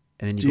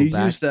 And then you go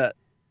back.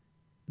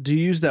 Do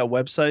you use that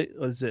website?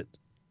 What is it?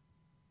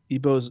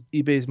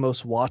 eBay's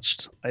most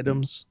watched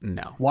items?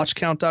 No.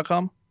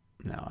 Watchcount.com?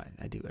 No,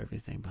 I do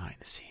everything behind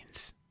the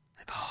scenes.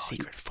 I have a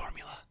secret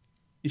formula.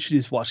 You should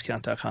use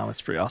watchcount.com.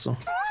 It's pretty awesome.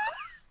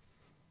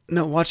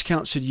 No,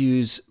 Watchcount should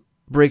use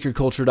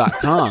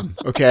breakerculture.com,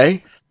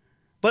 okay?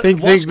 But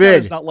think big.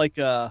 It's not like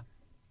a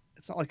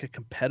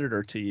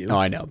competitor to you. No,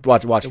 I know.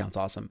 Watchcount's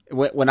awesome.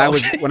 When I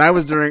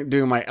was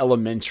doing my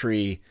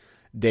elementary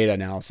data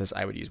analysis,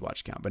 I would use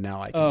Watchcount, but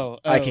now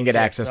I can get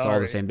access to all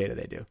the same data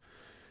they do.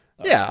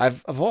 Yeah,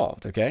 I've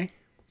evolved, okay?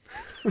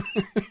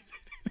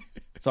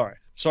 Sorry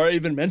I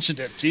even mentioned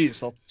it.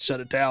 Jeez, I'll shut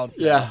it down.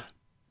 Yeah.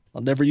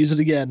 I'll never use it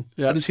again.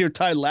 Yeah. I just hear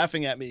Ty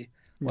laughing at me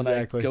when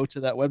I go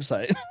to that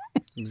website.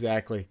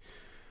 Exactly.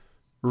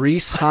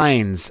 Reese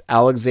Hines,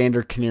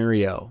 Alexander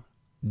Canario,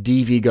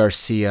 D.V.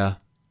 Garcia,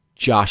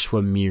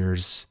 Joshua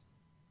Mears,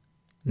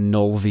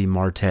 Nolvi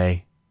Marte.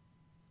 I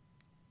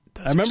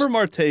remember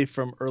Marte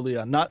from early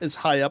on. Not as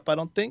high up, I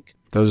don't think.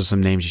 Those are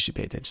some names you should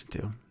pay attention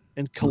to.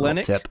 And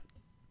Kalenic? Tip.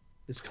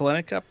 Is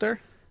Kalenic up there?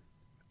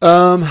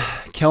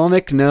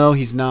 Kalenic, no,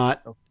 he's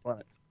not. Oh,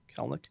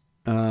 Kalenic.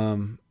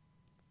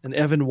 And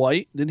Evan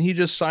White. Didn't he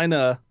just sign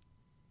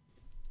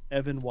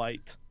Evan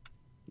White?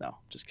 No,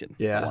 just kidding.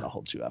 Yeah. I want to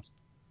hold you up.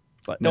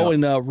 But no,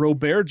 and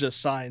Robert just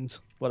signed,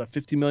 a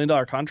 $50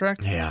 million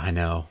contract? Yeah, I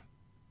know.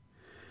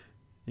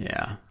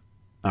 Yeah.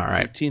 All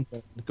right.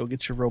 15th. Go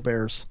get your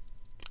Roberts.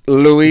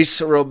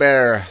 Luis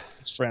Robert.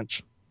 It's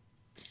French.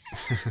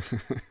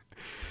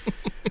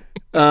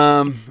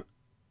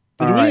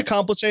 Did we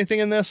accomplish anything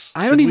in this?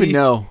 I don't even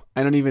know.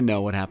 I don't even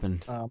know what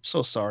happened. I'm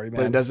so sorry, man.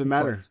 But it doesn't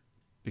matter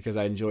because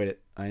I enjoyed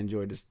it. I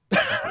enjoyed just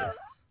talking to you.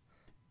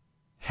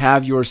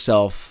 Have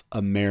yourself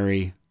a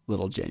merry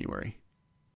little January.